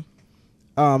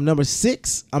 Mm-hmm. Number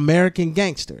 6, American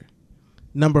Gangster.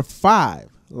 Number 5,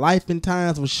 Life and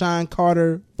Times of Sean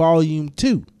Carter, Volume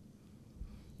 2.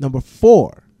 Number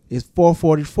 4 is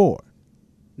 444.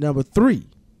 Number 3,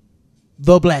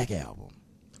 The Black Album.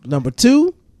 Number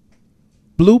 2,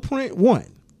 Blueprint 1.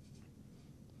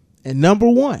 And number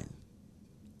 1,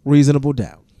 Reasonable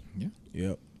Doubt.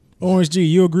 Yep. Orange G,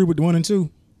 you agree with 1 and 2?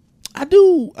 I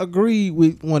do agree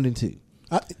with 1 and 2.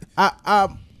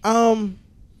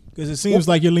 Because it seems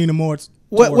like you're leaning more.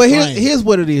 Well, here's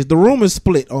what it is. The room is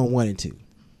split on 1 and 2.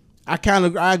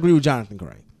 I agree with Jonathan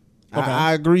Gray. Okay.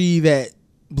 I agree that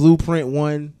Blueprint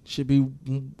 1 should be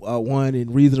 1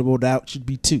 and Reasonable Doubt should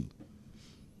be 2.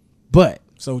 But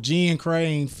So G and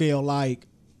Crane feel like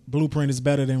Blueprint is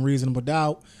better than Reasonable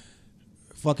Doubt.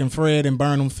 Fucking Fred and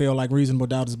Burnham feel like Reasonable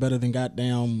Doubt is better than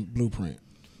goddamn Blueprint.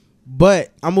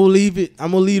 I'm gonna leave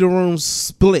the room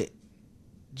split,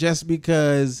 just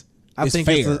because I It's think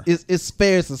fair. it's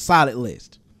fair. It's a solid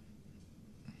list.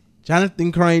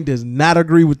 Jonathan Crane does not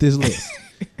agree with this list.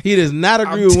 He does not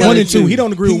agree with 1 and 2. He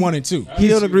don't agree with 1 and 2. He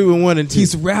don't agree with 1 and 2.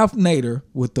 He's Ralph Nader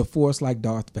with the force like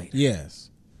Darth Vader. Yes.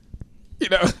 You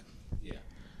know.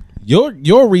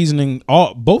 Your reasoning,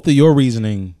 both of your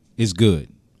reasoning is good.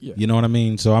 Yeah. You know what I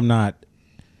mean? So I'm not.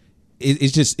 It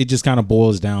just kind of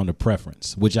boils down to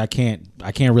preference, which I can't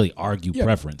really argue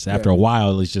preference. After a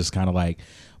while, it's just kind of like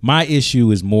my issue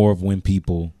is more of when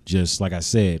people just, like I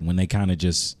said, when they kind of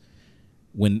just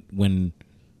when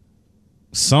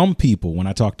some people, when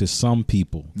I talk to some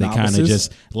people, they kind of Novices.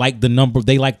 just like the number.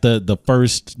 They like the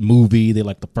first movie. They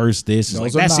like the first this. It's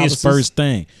like Those are that's novices. his first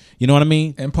thing. You know what I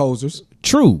mean? And posers.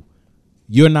 True.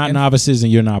 You're not novices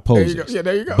and you're not There posers. you go. Yeah,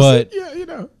 there you go. But yeah, you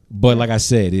know. but like I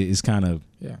said, it's kind of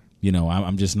Yeah. you know,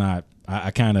 I'm just not.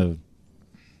 I'm kind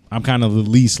of the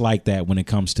least like that when it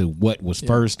comes to what was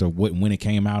first or when it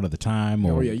came out at the time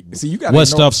or See, you got what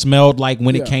stuff smelled like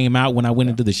when Yeah. it came out when I went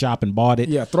into the shop and bought it.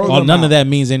 Yeah, throw All, them none out. of that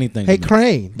means anything. Hey to me.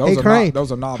 Crane. Those Hey are Crane.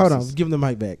 those are Hold novices. on. Give him the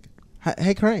mic back.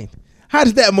 Hey Crane. How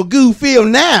does that Magoo feel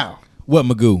now? What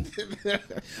Magoo?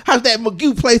 How's that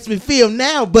Magoo placement feel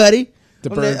now, buddy? The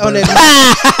On bird, that- on bird.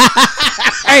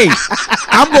 that- Hey,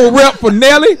 I'm gonna rep for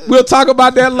Nelly. We'll talk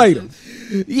about that later.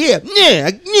 yeah.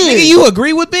 Nigga, you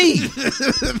agree with me?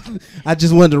 I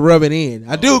just wanted to rub it in.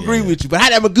 I do agree with you, but how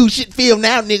that Magoo shit feel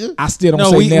now, nigga? I still don't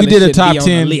No, say we Nelly did a should top be on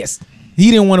 10 the list. He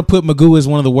didn't want to put Magoo as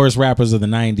one of the worst rappers of the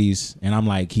 '90s, and I'm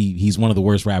like, he's one of the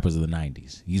worst rappers of the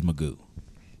 '90s. He's Magoo.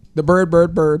 The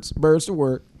birds to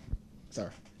work. Sorry.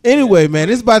 Anyway, man,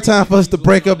 it's about time for us to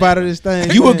break up out of this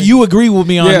thing. You man. you agree with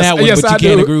me on Yes, that one, yes, but you I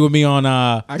can't do. agree with me on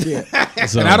I get it.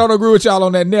 so- And I don't agree with y'all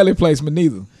on that Nelly placement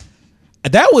neither.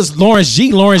 That was Lawrence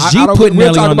G. Lawrence G. I don't, put we'll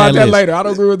Nelly talk on about that that list. later. I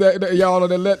don't agree with that y'all on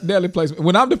that Nelly placement.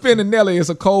 When I'm defending Nelly, it's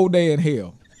a cold day in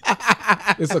hell.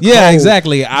 It's a Yeah, cold.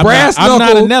 exactly. I'm Brass not a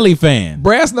Knuckle- Nelly fan,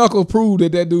 Brass Knuckle proved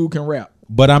that dude can rap.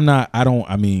 but I'm not.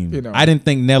 I mean, You know. I didn't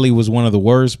think Nelly was one of the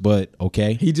worst, but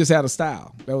okay. He just had a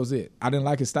style. That was it. I didn't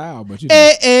like his style, but you know,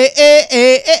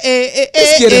 It's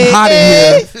it's getting hot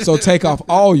in here. So take off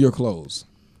all your clothes,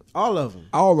 All of them.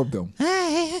 all of them.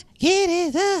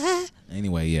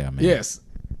 Anyway, yeah, man. Yes.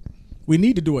 We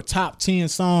need to do a top 10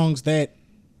 songs that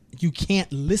you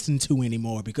can't listen to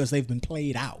anymore because they've been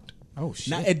played out. Oh shit.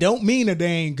 Now, it don't mean that they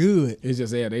ain't good. It's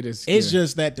just they just. It's yeah.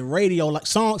 just that the radio, like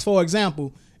songs, for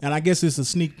example, and I guess it's a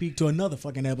sneak peek to another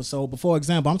fucking episode. But for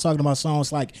example, I'm talking about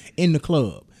songs like In the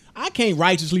Club. I can't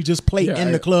righteously just play Yeah,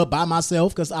 In the Club by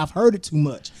myself because I've heard it too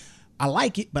much. I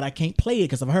like it, but I can't play it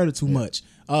because I've heard it too much.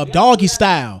 Doggy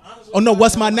Style. Oh no,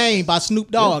 What's My Name by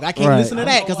Snoop Dogg. I can't Right. listen to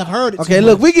that because I've heard it Okay, too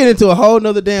look, much. we get into a whole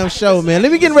nother damn show, man.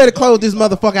 Let me get ready to close this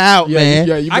motherfucker out, Yeah, man.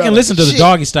 yeah, you I can gotta- listen to the Shit.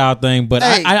 Doggy Style thing, but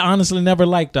Hey. I honestly never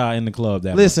liked In the Club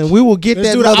that Listen, much. we will get Let's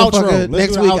that do the outro. motherfucker Let's next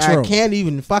do the week. I outro. can't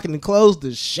even fucking close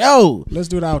the show. Let's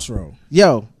do the outro.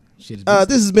 Yo, this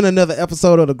has been another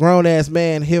episode of the Grown Ass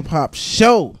Man Hip Hop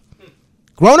Show.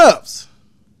 Grown ups,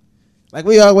 like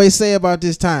we always say about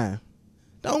this time,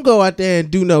 don't go out there and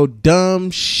do no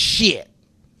dumb shit.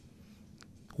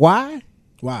 Why?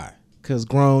 Why? Because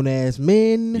grown ass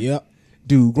men Yep.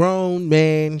 do grown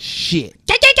man shit.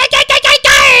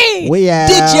 We out.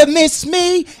 Did you miss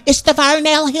me? It's the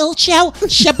Varnell Hill Show.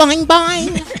 Shaboing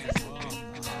boing.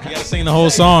 You gotta sing the whole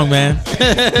song, man.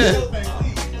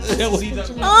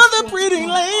 All the pretty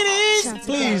ladies.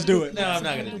 Please do it. No, I'm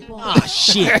not gonna do it. Oh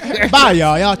shit. Bye,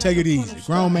 y'all. Y'all take it easy.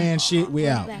 Grown man shit. We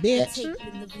out. Bitch.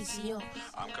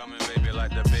 I'm coming, baby,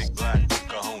 like the big black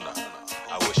kahuna.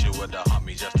 I wish you would have humped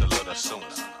me just a little sooner.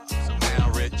 So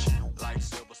now rich, like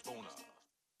silver spooner.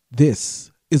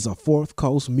 This is a Fourth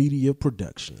Coast Media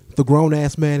production. The Grown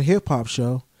Ass Man Hip Hop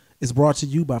Show is brought to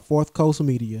you by Fourth Coast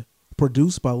Media,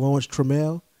 produced by Lawrence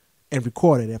Trammell, and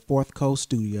recorded at Fourth Coast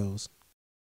Studios.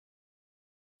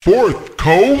 Fourth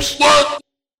Coast? What?